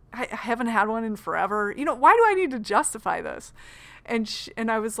now. I haven't had one in forever. You know, why do I need to justify this? And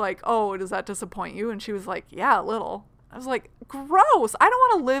I was like, oh, does that disappoint you? And she was like, yeah, a little. I was like, gross. I don't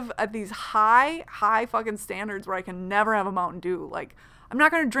want to live at these high fucking standards where I can never have a Mountain Dew. Like, I'm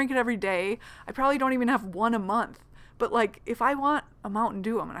not going to drink it every day. I probably don't even have one a month. But like, if I want a Mountain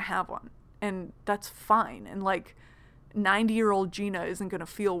Dew, I'm going to have one. And that's fine. And like, 90-year-old Gina isn't going to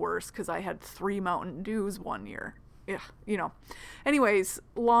feel worse because I had 3 Mountain Dews one year. Yeah, you know. Anyways,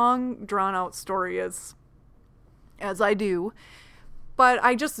 long drawn out story as I do. But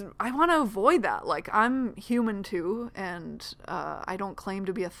I want to avoid that. Like, I'm human too, and I don't claim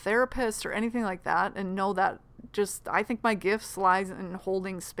to be a therapist or anything like that, and know that I think my gifts lies in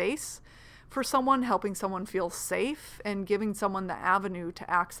holding space for someone, helping someone feel safe, and giving someone the avenue to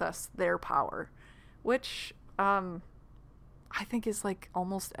access their power, which I think is like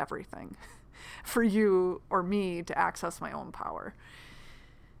almost everything for you or me to access my own power.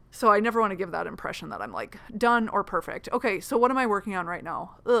 So I never want to give that impression that I'm like done or perfect. Okay, so what am I working on right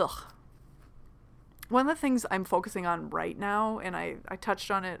now? One of the things I'm focusing on right now, and I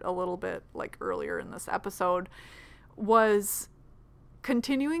touched on it a little bit like earlier in this episode, was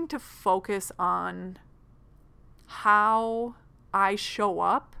continuing to focus on how I show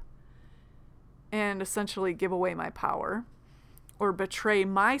up and essentially give away my power or betray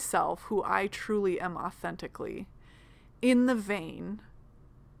myself, who I truly am authentically, in the vein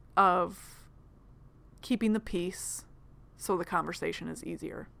of keeping the peace so the conversation is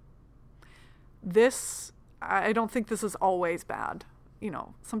easier. I don't think this is always bad. You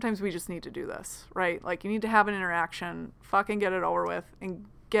know, sometimes we just need to do this, right? Like, you need to have an interaction, fucking get it over with, and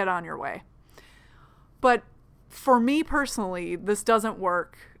get on your way. But for me personally, this doesn't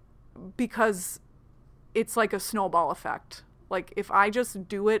work because it's like a snowball effect. Like, if I just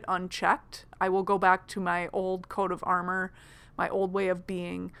do it unchecked, I will go back to my old coat of armor, my old way of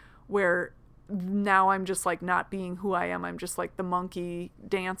being, where now I'm just like not being who I am. I'm just like the monkey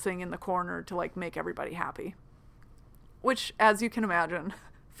dancing in the corner to like make everybody happy, which, as you can imagine,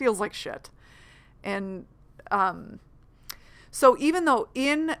 feels like shit. And so even though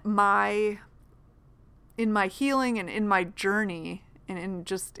in my healing and in my journey and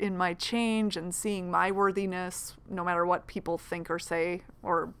in my change and seeing my worthiness, no matter what people think or say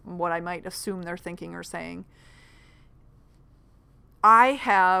or what I might assume they're thinking or saying, I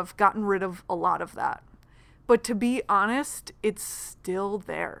have gotten rid of a lot of that. But to be honest, it's still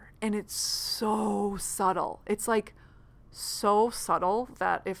there. And it's so subtle. It's like so subtle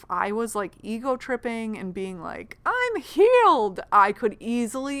that if I was like ego tripping and being like, I'm healed, I could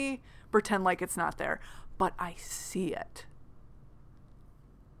easily pretend like it's not there. But I see it.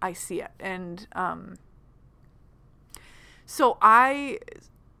 And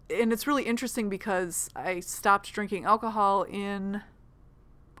and it's really interesting because I stopped drinking alcohol in,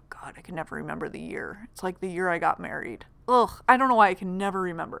 God, I can never remember the year. It's like the year I got married. I don't know why I can never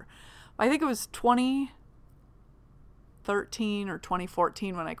remember. I think it was 2013 or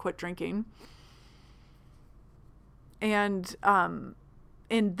 2014 when I quit drinking. And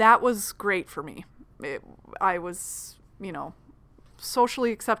that was great for me. I was,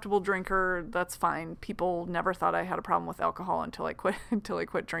 socially acceptable drinker. That's fine. People never thought I had a problem with alcohol until I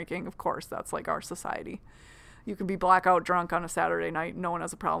quit drinking. Of course, that's like our society. You can be blackout drunk on a Saturday night. No one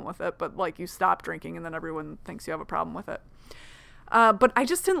has a problem with it, but like you stop drinking and then everyone thinks you have a problem with it. But I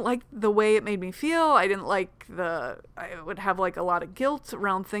just didn't like the way it made me feel. I didn't like I would have like a lot of guilt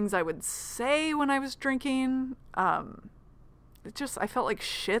around things I would say when I was drinking. I felt like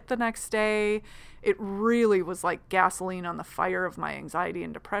shit the next day. It really was like gasoline on the fire of my anxiety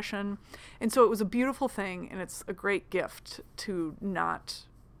and depression. And so it was a beautiful thing, and it's a great gift to not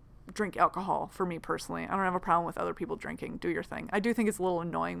drink alcohol for me personally. I don't have a problem with other people drinking. Do your thing. I do think it's a little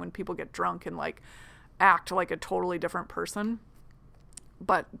annoying when people get drunk and like act like a totally different person.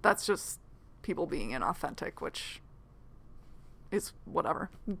 But that's just people being inauthentic, which is whatever,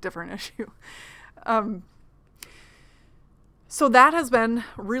 different issue. So that has been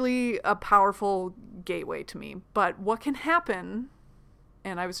really a powerful gateway to me. But what can happen,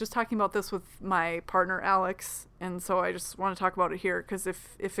 and I was just talking about this with my partner, Alex, and so I just want to talk about it here, because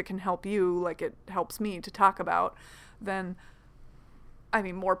if it can help you, like it helps me to talk about, then,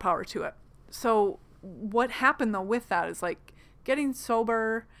 more power to it. So what happened, though, with that is, like, getting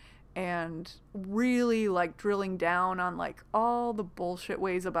sober and really like drilling down on like all the bullshit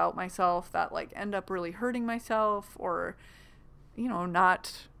ways about myself that like end up really hurting myself, or, you know,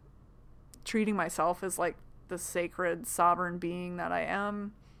 not treating myself as like the sacred sovereign being that I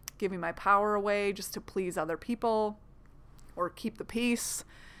am, giving my power away just to please other people or keep the peace.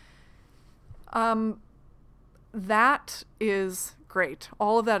 That is great.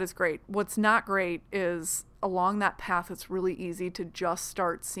 All of that is great. What's not great is along that path, it's really easy to just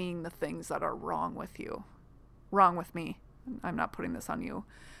start seeing the things that are wrong with you, wrong with me. I'm not putting this on you.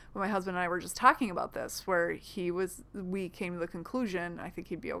 But my husband and I were just talking about this, where we came to the conclusion, I think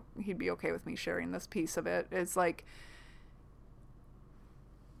he'd be okay with me sharing this piece of it, is like,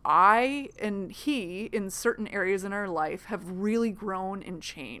 I and he, in certain areas in our life, have really grown and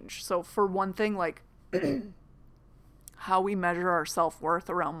changed. So for one thing, like how we measure our self-worth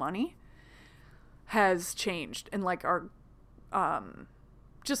around money has changed, and like our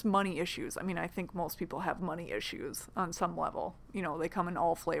just money issues. I mean, I think most people have money issues on some level. You know, they come in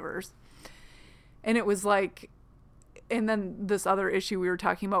all flavors. And it was like, and then this other issue we were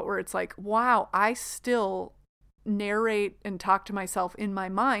talking about where it's like, wow, I still narrate and talk to myself in my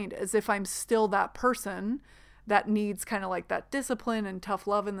mind as if I'm still that person that needs kind of like that discipline and tough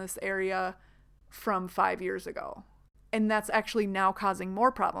love in this area from 5 years ago. And that's actually now causing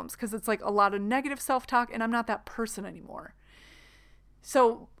more problems because it's like a lot of negative self-talk, and I'm not that person anymore.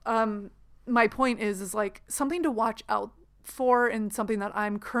 So my point is like something to watch out for, and something that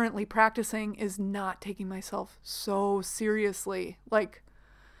I'm currently practicing is not taking myself so seriously. Like,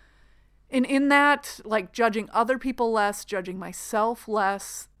 and in that, like judging other people less, judging myself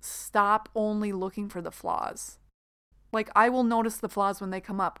less, stop only looking for the flaws. Like, I will notice the flaws when they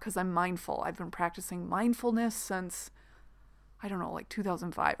come up because I'm mindful. I've been practicing mindfulness since, I don't know, like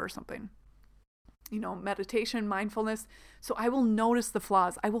 2005 or something. You know, meditation, mindfulness. So I will notice the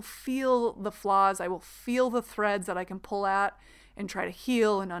flaws. I will feel the flaws. I will feel the threads that I can pull at and try to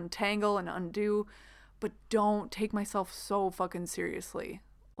heal and untangle and undo. But don't take myself so fucking seriously.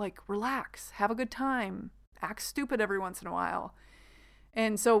 Like, relax, have a good time, act stupid every once in a while.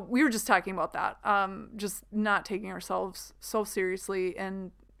 And so we were just talking about that, just not taking ourselves so seriously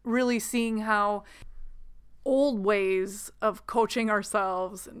and really seeing how old ways of coaching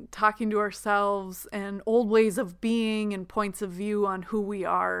ourselves and talking to ourselves and old ways of being and points of view on who we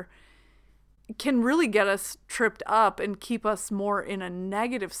are can really get us tripped up and keep us more in a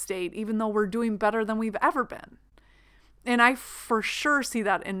negative state, even though we're doing better than we've ever been. And I for sure see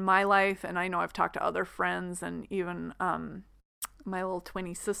that in my life. And I know I've talked to other friends and even my little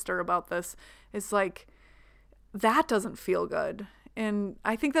twinny sister about this. It's like, that doesn't feel good. And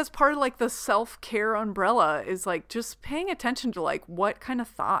I think that's part of like the self-care umbrella, is like just paying attention to like what kind of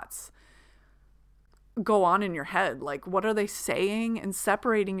thoughts go on in your head. Like, what are they saying, and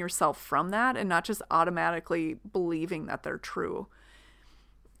separating yourself from that and not just automatically believing that they're true.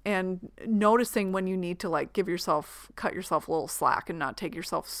 And noticing when you need to like cut yourself a little slack and not take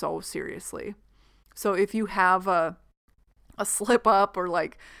yourself so seriously. So if you have a slip up, or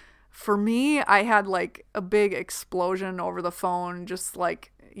like, for me, I had like a big explosion over the phone, just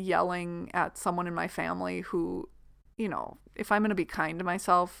like yelling at someone in my family who, you know, if I'm going to be kind to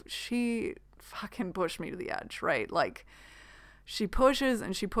myself, she fucking pushed me to the edge, right? Like, she pushes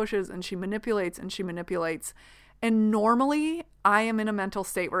and she pushes and she manipulates and she manipulates. And normally I am in a mental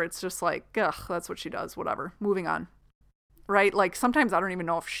state where it's just like, ugh, that's what she does, whatever, moving on, right? Like, sometimes I don't even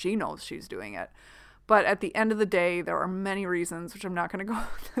know if she knows she's doing it. But at the end of the day, there are many reasons, which I'm not going to go,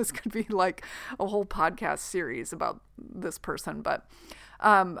 this could be like a whole podcast series about this person. But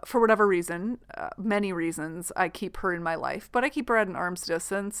for whatever reason, many reasons, I keep her in my life. But I keep her at an arm's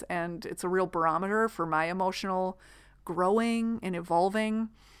distance, and it's a real barometer for my emotional growing and evolving.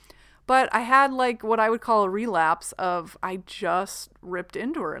 But I had like what I would call a relapse of, I just ripped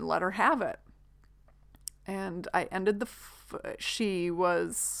into her and let her have it. And I ended she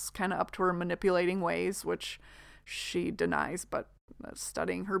was kind of up to her manipulating ways, which she denies, but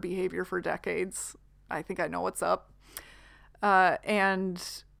studying her behavior for decades, I think I know what's up.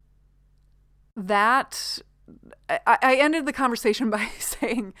 And that, I ended the conversation by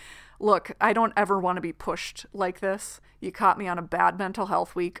saying, look, I don't ever want to be pushed like this. You caught me on a bad mental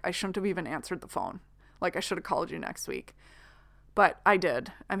health week. I shouldn't have even answered the phone. Like, I should have called you next week. But I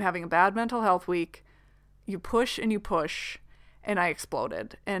did. I'm having a bad mental health week. You push and you push, and I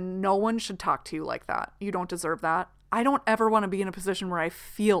exploded. And no one should talk to you like that. You don't deserve that. I don't ever want to be in a position where I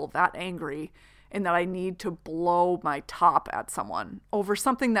feel that angry and that I need to blow my top at someone over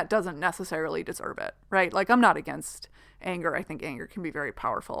something that doesn't necessarily deserve it, right? Like, I'm not against anger. I think anger can be very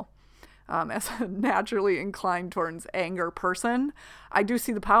powerful. as a naturally inclined towards anger person, I do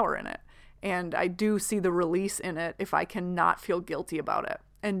see the power in it. And I do see the release in it if I cannot feel guilty about it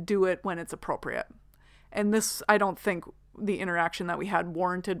and do it when it's appropriate. And this, I don't think the interaction that we had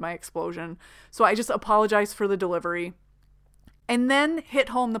warranted my explosion. So I just apologized for the delivery and then hit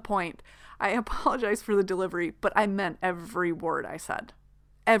home the point. I apologized for the delivery, but I meant every word I said.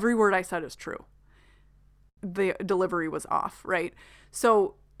 Every word I said is true. The delivery was off, right?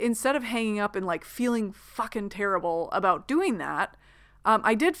 So instead of hanging up and like feeling fucking terrible about doing that,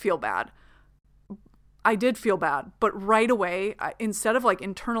 I did feel bad. But right away, instead of like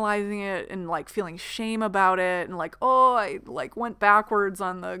internalizing it and like feeling shame about it and like, oh, I like went backwards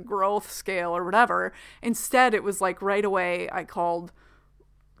on the growth scale or whatever, instead it was like right away I called,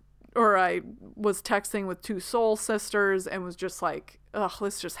 or I was texting with 2 soul sisters and was just like, ugh,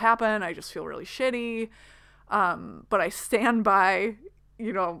 this just happened. I just feel really shitty. But I stand by,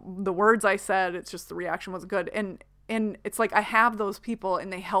 the words I said. It's just the reaction was good. And it's like I have those people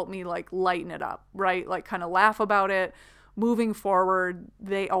and they help me like lighten it up, right? Like kind of laugh about it, moving forward.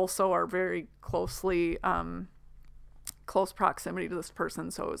 They also are very closely, close proximity to this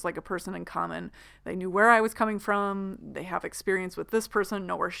person. So it was like a person in common. They knew where I was coming from. They have experience with this person,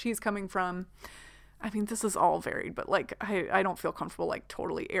 know where she's coming from. I mean, this is all varied, but like, I don't feel comfortable like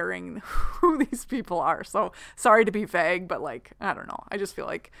totally airing who these people are. So sorry to be vague, but like, I don't know. I just feel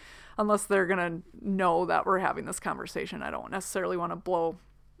like unless they're going to know that we're having this conversation, I don't necessarily want to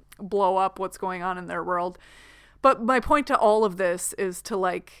blow up what's going on in their world. But my point to all of this is to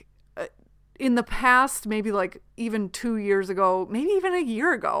like, in the past, maybe like even 2 years ago, maybe even a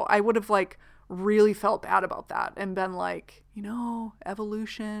year ago, I would have like really felt bad about that and been like,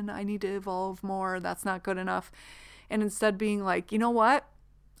 evolution, I need to evolve more. That's not good enough. And instead being like, you know what?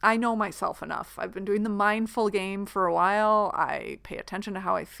 I know myself enough. I've been doing the mindful game for a while. I pay attention to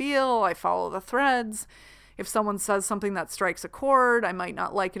how I feel. I follow the threads. If someone says something that strikes a chord, I might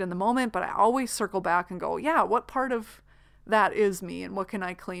not like it in the moment, but I always circle back and go, yeah, what part of that is me and what can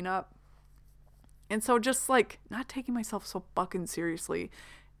I clean up? And so just like not taking myself so fucking seriously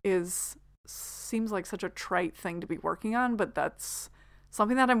seems like such a trite thing to be working on, but that's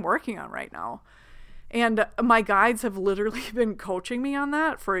something that I'm working on right now. And my guides have literally been coaching me on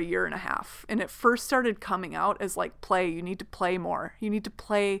that for 1.5 years. And it first started coming out as like, play. You need to play more. You need to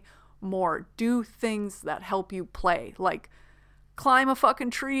play more. Do things that help you play. Like climb a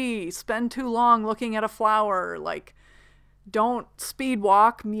fucking tree, spend too long looking at a flower, like don't speed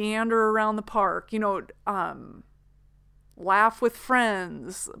walk, meander around the park, laugh with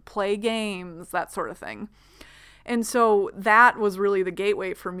friends, play games, that sort of thing. And so that was really the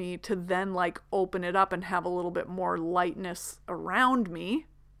gateway for me to then like open it up and have a little bit more lightness around me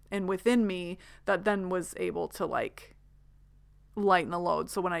and within me that then was able to like lighten the load.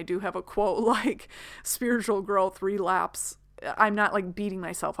 So when I do have a quote like spiritual growth relapse, I'm not like beating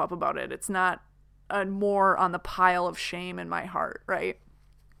myself up about it. It's not more on the pile of shame in my heart, right?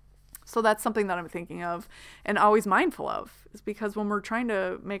 So that's something that I'm thinking of and always mindful of, is because when we're trying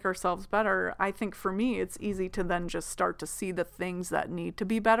to make ourselves better, I think for me, it's easy to then just start to see the things that need to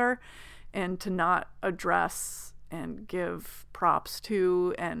be better and to not address and give props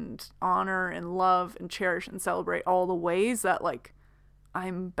to and honor and love and cherish and celebrate all the ways that like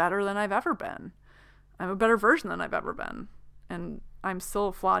I'm better than I've ever been. I'm a better version than I've ever been. And I'm still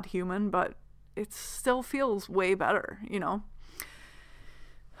a flawed human, but it still feels way better,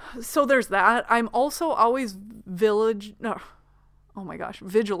 So there's that. I'm also always vigilant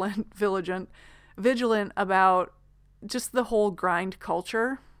about just the whole grind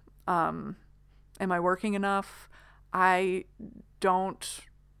culture. Am I working enough? I don't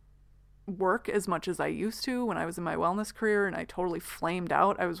work as much as I used to when I was in my wellness career, and I totally flamed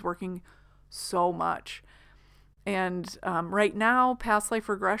out. I was working so much. And right now, past life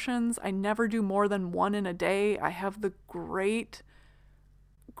regressions, I never do more than 1 in a day. I have the great,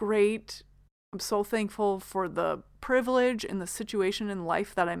 I'm so thankful for the privilege and the situation in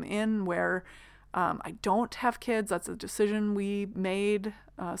life that I'm in where I don't have kids. That's a decision we made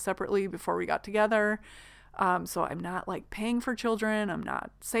separately before we got together. So I'm not like paying for children. I'm not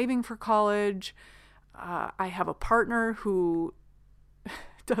saving for college. I have a partner who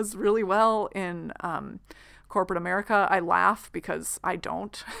does really well in corporate America. I laugh because I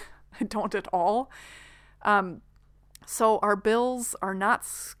don't. I don't at all. So our bills are not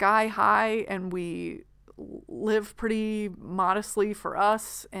sky high and we live pretty modestly for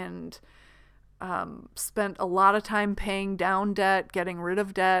us and spent a lot of time paying down debt, getting rid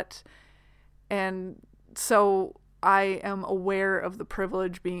of debt. And so I am aware of the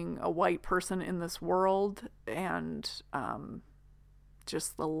privilege being a white person in this world. And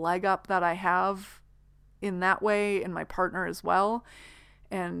just the leg up that I have in that way, and my partner as well.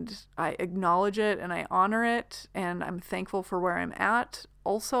 And I acknowledge it and I honor it, and I'm thankful for where I'm at.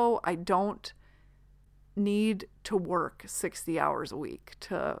 Also, I don't need to work 60 hours a week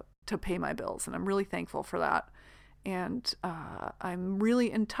to pay my bills, and I'm really thankful for that. And I'm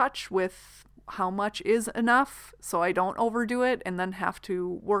really in touch with how much is enough, so I don't overdo it and then have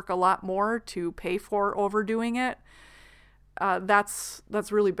to work a lot more to pay for overdoing it. That's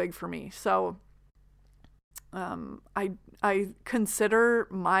really big for me. So I consider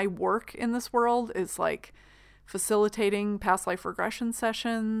my work in this world is like facilitating past life regression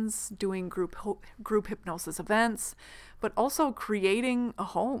sessions, doing group hypnosis events, but also creating a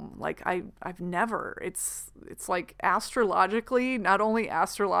home. Like I've never, it's like astrologically, not only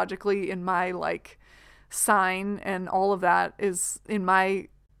astrologically in my like sign and all of that is in my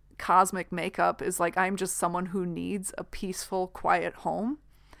cosmic makeup is like, I'm just someone who needs a peaceful, quiet home.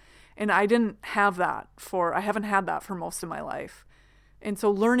 And I haven't had that for most of my life. And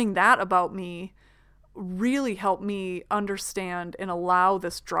so learning that about me really helped me understand and allow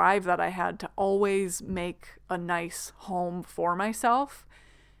this drive that I had to always make a nice home for myself.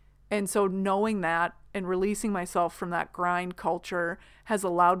 And so knowing that and releasing myself from that grind culture has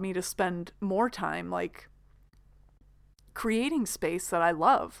allowed me to spend more time like creating space that I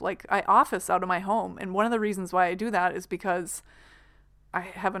love. Like I office out of my home. And one of the reasons why I do that is because I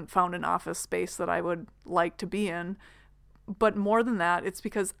haven't found an office space that I would like to be in. But more than that, it's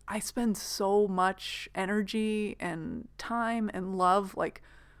because I spend so much energy and time and love like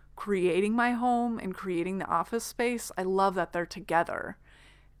creating my home and creating the office space. I love that they're together.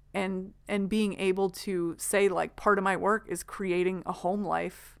 And being able to say like part of my work is creating a home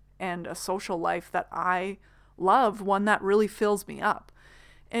life and a social life that I love, one that really fills me up.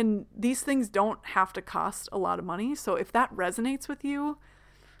 And these things don't have to cost a lot of money. So if that resonates with you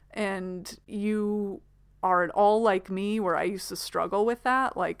and you are at all like me, where I used to struggle with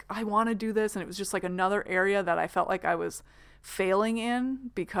that, like I want to do this, and it was just like another area that I felt like I was failing in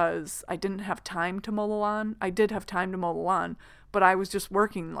because I didn't have time to mow the lawn. I did have time to mow the lawn, but I was just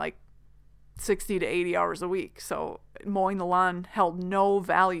working like 60 to 80 hours a week. So mowing the lawn held no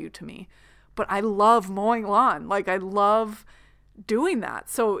value to me. But I love mowing lawn. Like I love doing that.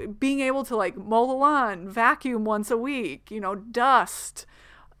 So being able to like mow the lawn, vacuum once a week, dust,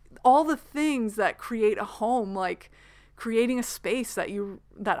 all the things that create a home, like creating a space that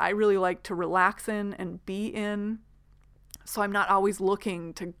I really like to relax in and be in. So I'm not always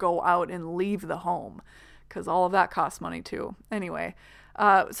looking to go out and leave the home, because all of that costs money too. Anyway,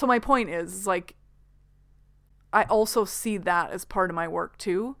 so my point is like, I also see that as part of my work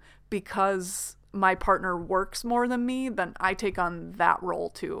too, because my partner works more than me, then I take on that role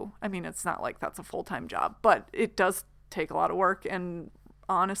too. I mean, it's not like that's a full-time job, but it does take a lot of work. And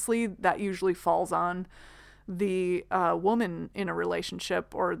honestly, that usually falls on the woman in a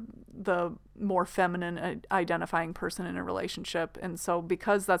relationship, or the more feminine identifying person in a relationship. And so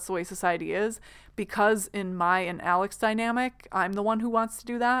because that's the way society is, because in my and Alex dynamic, I'm the one who wants to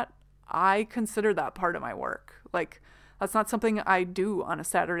do that, I consider that part of my work. Like, that's not something I do on a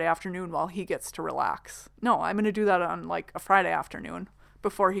Saturday afternoon while he gets to relax. No, I'm going to do that on like a Friday afternoon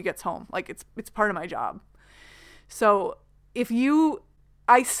before he gets home. Like it's part of my job. So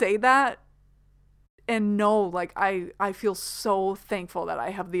I say that and know, like, I feel so thankful that I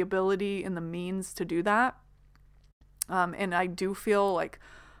have the ability and the means to do that. And I do feel like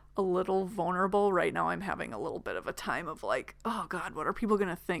a little vulnerable right now. I'm having a little bit of a time of like, oh God, what are people going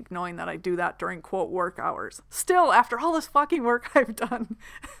to think knowing that I do that during quote work hours? Still, after all this fucking work I've done,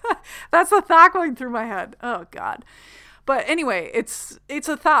 that's the thought going through my head. Oh God. But anyway, it's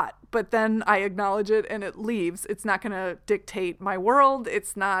a thought, but then I acknowledge it and it leaves. It's not going to dictate my world.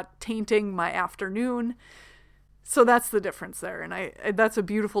 It's not tainting my afternoon. So that's the difference there. And that's a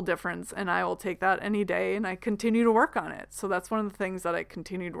beautiful difference. And I will take that any day, and I continue to work on it. So that's one of the things that I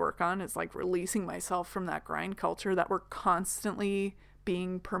continue to work on, is like releasing myself from that grind culture that we're constantly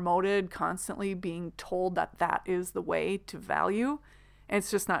being promoted, constantly being told that that is the way to value. And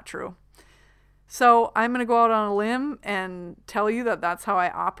it's just not true. So I'm going to go out on a limb and tell you that that's how I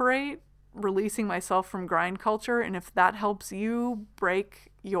operate, releasing myself from grind culture. And if that helps you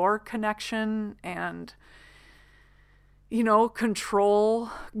break your connection and,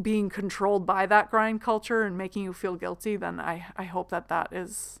 being controlled by that grind culture and making you feel guilty, then I hope that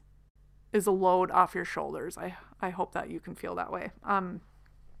is a load off your shoulders. I hope that you can feel that way.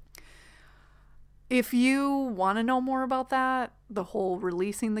 If you want to know more about that, the whole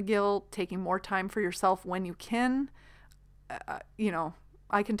releasing the guilt, taking more time for yourself when you can,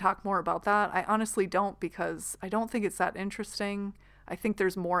 I can talk more about that. I honestly don't, because I don't think it's that interesting. I think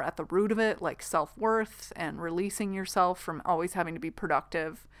there's more at the root of it, like self-worth and releasing yourself from always having to be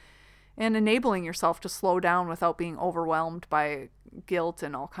productive and enabling yourself to slow down without being overwhelmed by guilt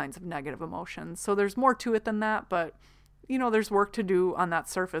and all kinds of negative emotions. So there's more to it than that, but there's work to do on that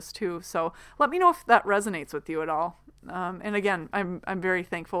surface too. So let me know if that resonates with you at all. And again, I'm very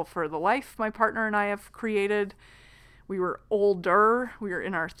thankful for the life my partner and I have created. We were older. We were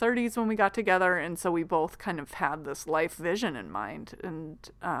in our 30s when we got together, and so we both kind of had this life vision in mind, and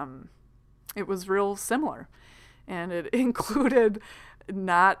it was real similar. And it included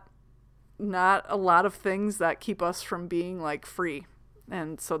not a lot of things that keep us from being like free.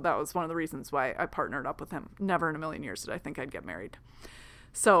 And so that was one of the reasons why I partnered up with him. Never in a million years did I think I'd get married.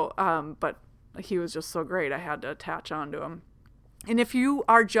 So, but he was just so great. I had to attach on to him. And if you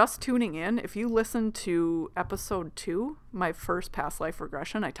are just tuning in, if you listen to episode 2, my first past life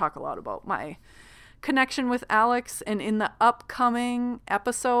regression, I talk a lot about my connection with Alex. And in the upcoming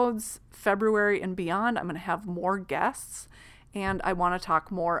episodes, February and beyond, I'm going to have more guests. And I want to talk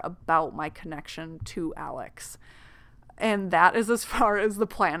more about my connection to Alex. And that is as far as the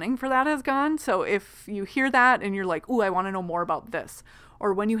planning for that has gone. So if you hear that and you're like, ooh, I want to know more about this,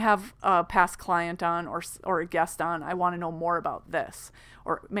 or when you have a past client on or a guest on, I want to know more about this,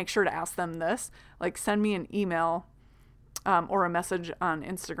 or make sure to ask them this, like send me an email or a message on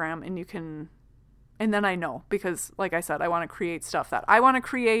Instagram, and then I know, because like I said, I want to create stuff that I want to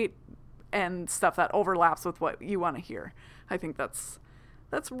create and stuff that overlaps with what you want to hear. I think that's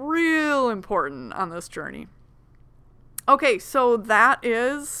real important on this journey. Okay, so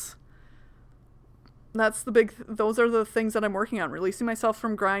those are the things that I'm working on. Releasing myself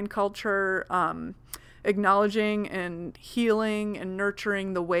from grind culture, acknowledging and healing and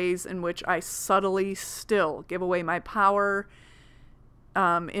nurturing the ways in which I subtly still give away my power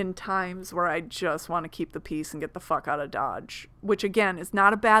in times where I just want to keep the peace and get the fuck out of Dodge, which again is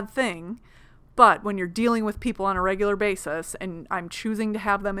not a bad thing. But when you're dealing with people on a regular basis and I'm choosing to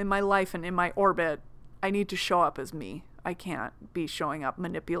have them in my life and in my orbit, I need to show up as me. I can't be showing up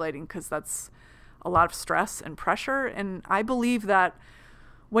manipulating, because that's a lot of stress and pressure. And I believe that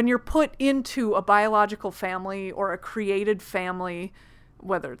when you're put into a biological family or a created family,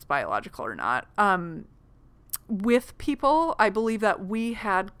 whether it's biological or not, with people, I believe that we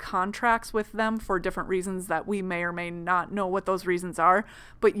had contracts with them for different reasons that we may or may not know what those reasons are,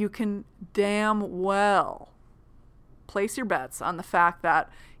 but you can damn well place your bets on the fact that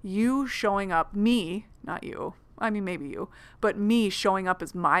you showing up, me, not you, I mean maybe you, but me showing up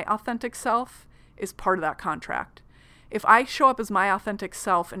as my authentic self is part of that contract. If I show up as my authentic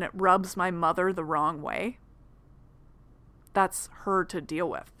self and it rubs my mother the wrong way, that's her to deal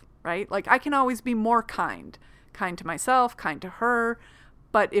with, right? Like I can always be more kind to myself, kind to her.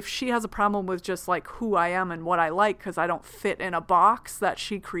 But if she has a problem with just like who I am and what I like, because I don't fit in a box that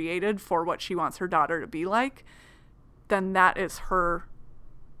she created for what she wants her daughter to be like, then that is her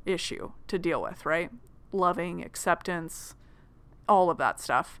issue to deal with, right? Loving, acceptance, all of that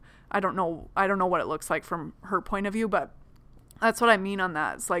stuff. I don't know what it looks like from her point of view, but that's what I mean on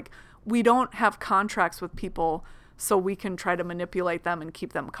that. It's like we don't have contracts with people so we can try to manipulate them and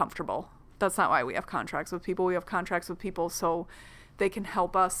keep them comfortable. That's not why we have contracts with people. We have contracts with people so they can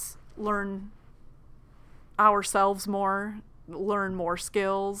help us learn ourselves more, learn more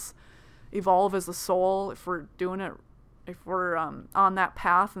skills, evolve as a soul. If we're doing it, if we're on that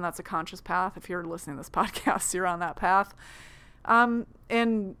path, and that's a conscious path. If you're listening to this podcast, you're on that path. And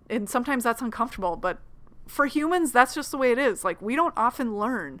sometimes that's uncomfortable, but for humans, that's just the way it is. Like we don't often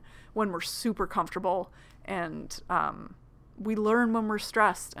learn when we're super comfortable, and we learn when we're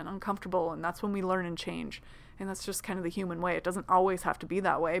stressed and uncomfortable, and that's when we learn and change. And that's just kind of the human way. It doesn't always have to be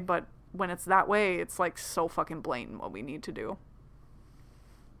that way, but when it's that way, it's like so fucking blatant what we need to do.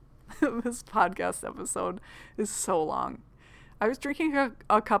 This podcast episode is so long. I was drinking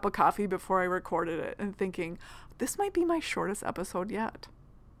a cup of coffee before I recorded it and thinking, this might be my shortest episode yet.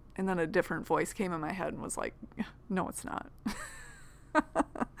 And then a different voice came in my head and was like, no, it's not.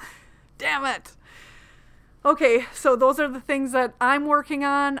 Damn it. Okay, so those are the things that I'm working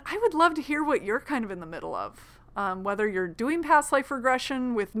on. I would love to hear what you're kind of in the middle of. Whether you're doing past life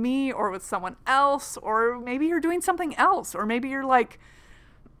regression with me or with someone else, or maybe you're doing something else, or maybe you're like,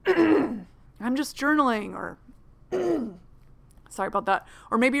 I'm just journaling, or sorry about that.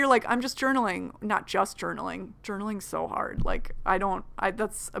 Or maybe you're like, I'm just journaling, not just journaling. Journaling's so hard. Like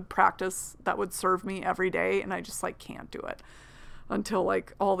that's a practice that would serve me every day, and I just like can't do it until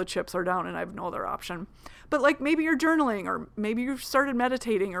like all the chips are down and I have no other option. But like maybe you're journaling, or maybe you've started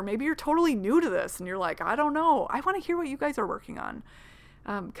meditating, or maybe you're totally new to this and you're like, I don't know. I want to hear what you guys are working on.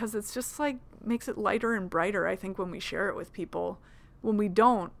 'Cause it's just like makes it lighter and brighter. I think when we share it with people,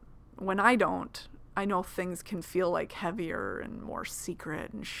 when I don't, I know things can feel like heavier and more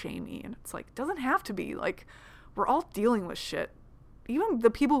secret and shamey. And it's like, it doesn't have to be. Like, we're all dealing with shit. Even the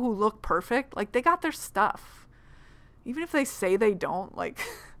people who look perfect, like, they got their stuff. Even if they say they don't, like,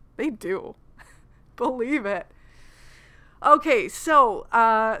 they do. Believe it. Okay, so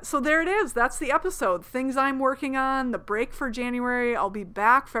there it is. That's the episode. Things I'm working on, the break for January. I'll be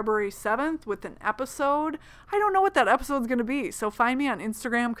back February 7th with an episode. I don't know what that episode's going to be, so find me on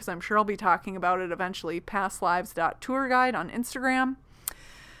Instagram because I'm sure I'll be talking about it eventually. pastlives.tourguide on Instagram.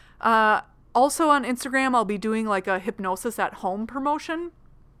 Also on Instagram, I'll be doing like a hypnosis at home promotion.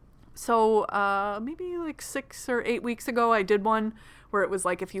 So maybe like 6 or 8 weeks ago, I did one where it was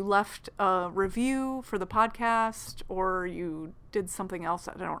like if you left a review for the podcast or you did something else,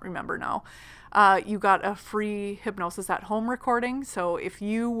 I don't remember now, you got a free hypnosis at home recording. So if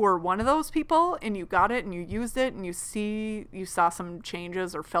you were one of those people and you got it and you used it and you saw some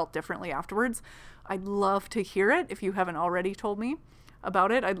changes or felt differently afterwards, I'd love to hear it. If you haven't already told me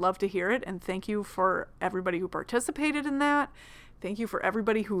about it, I'd love to hear it. And thank you for everybody who participated in that. Thank you for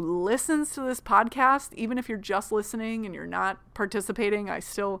everybody who listens to this podcast. Even if you're just listening and you're not participating, I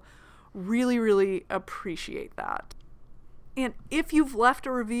still really, really appreciate that. And if you've left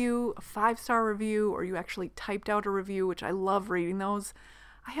a review, a 5-star review, or you actually typed out a review, which I love reading those,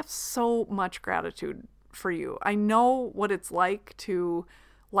 I have so much gratitude for you. I know what it's like to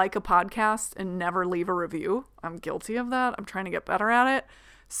like a podcast and never leave a review. I'm guilty of that. I'm trying to get better at it.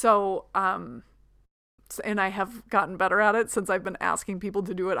 So, and I have gotten better at it since I've been asking people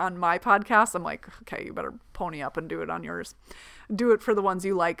to do it on my podcast. I'm like, okay, you better pony up and do it on yours. Do it for the ones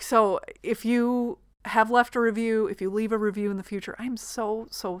you like. So if you have left a review, if you leave a review in the future, I'm so,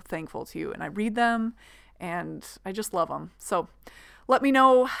 so thankful to you. And I read them and I just love them. So let me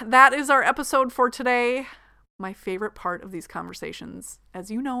know. That is our episode for today. My favorite part of these conversations,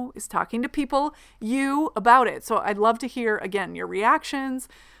 as you know, is talking to people, you, about it. So I'd love to hear, again, your reactions,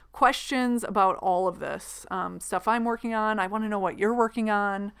 questions about all of this stuff I'm working on. I want to know what you're working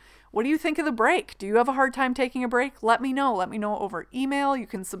on. What do you think of the break? Do you have a hard time taking a break? Let me know. Let me know over email. You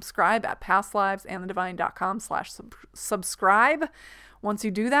can subscribe at pastlivesandthedivine.com/subscribe. Once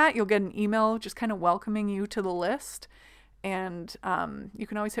you do that, you'll get an email just kind of welcoming you to the list. And you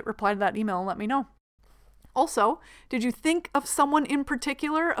can always hit reply to that email and let me know. Also, did you think of someone in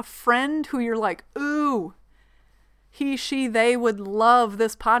particular, a friend who you're like, ooh, he, she, they would love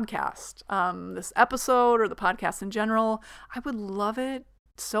this podcast, this episode or the podcast in general? I would love it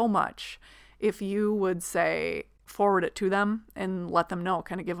so much if you would say, forward it to them and let them know,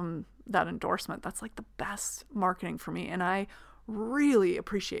 kind of give them that endorsement. That's like the best marketing for me. And I really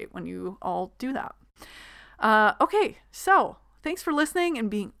appreciate when you all do that. Okay, so thanks for listening and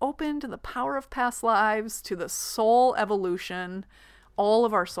being open to the power of past lives, to the soul evolution, all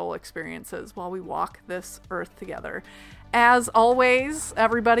of our soul experiences while we walk this earth together. As always,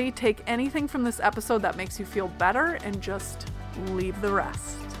 everybody, take anything from this episode that makes you feel better and just leave the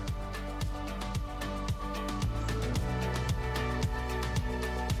rest.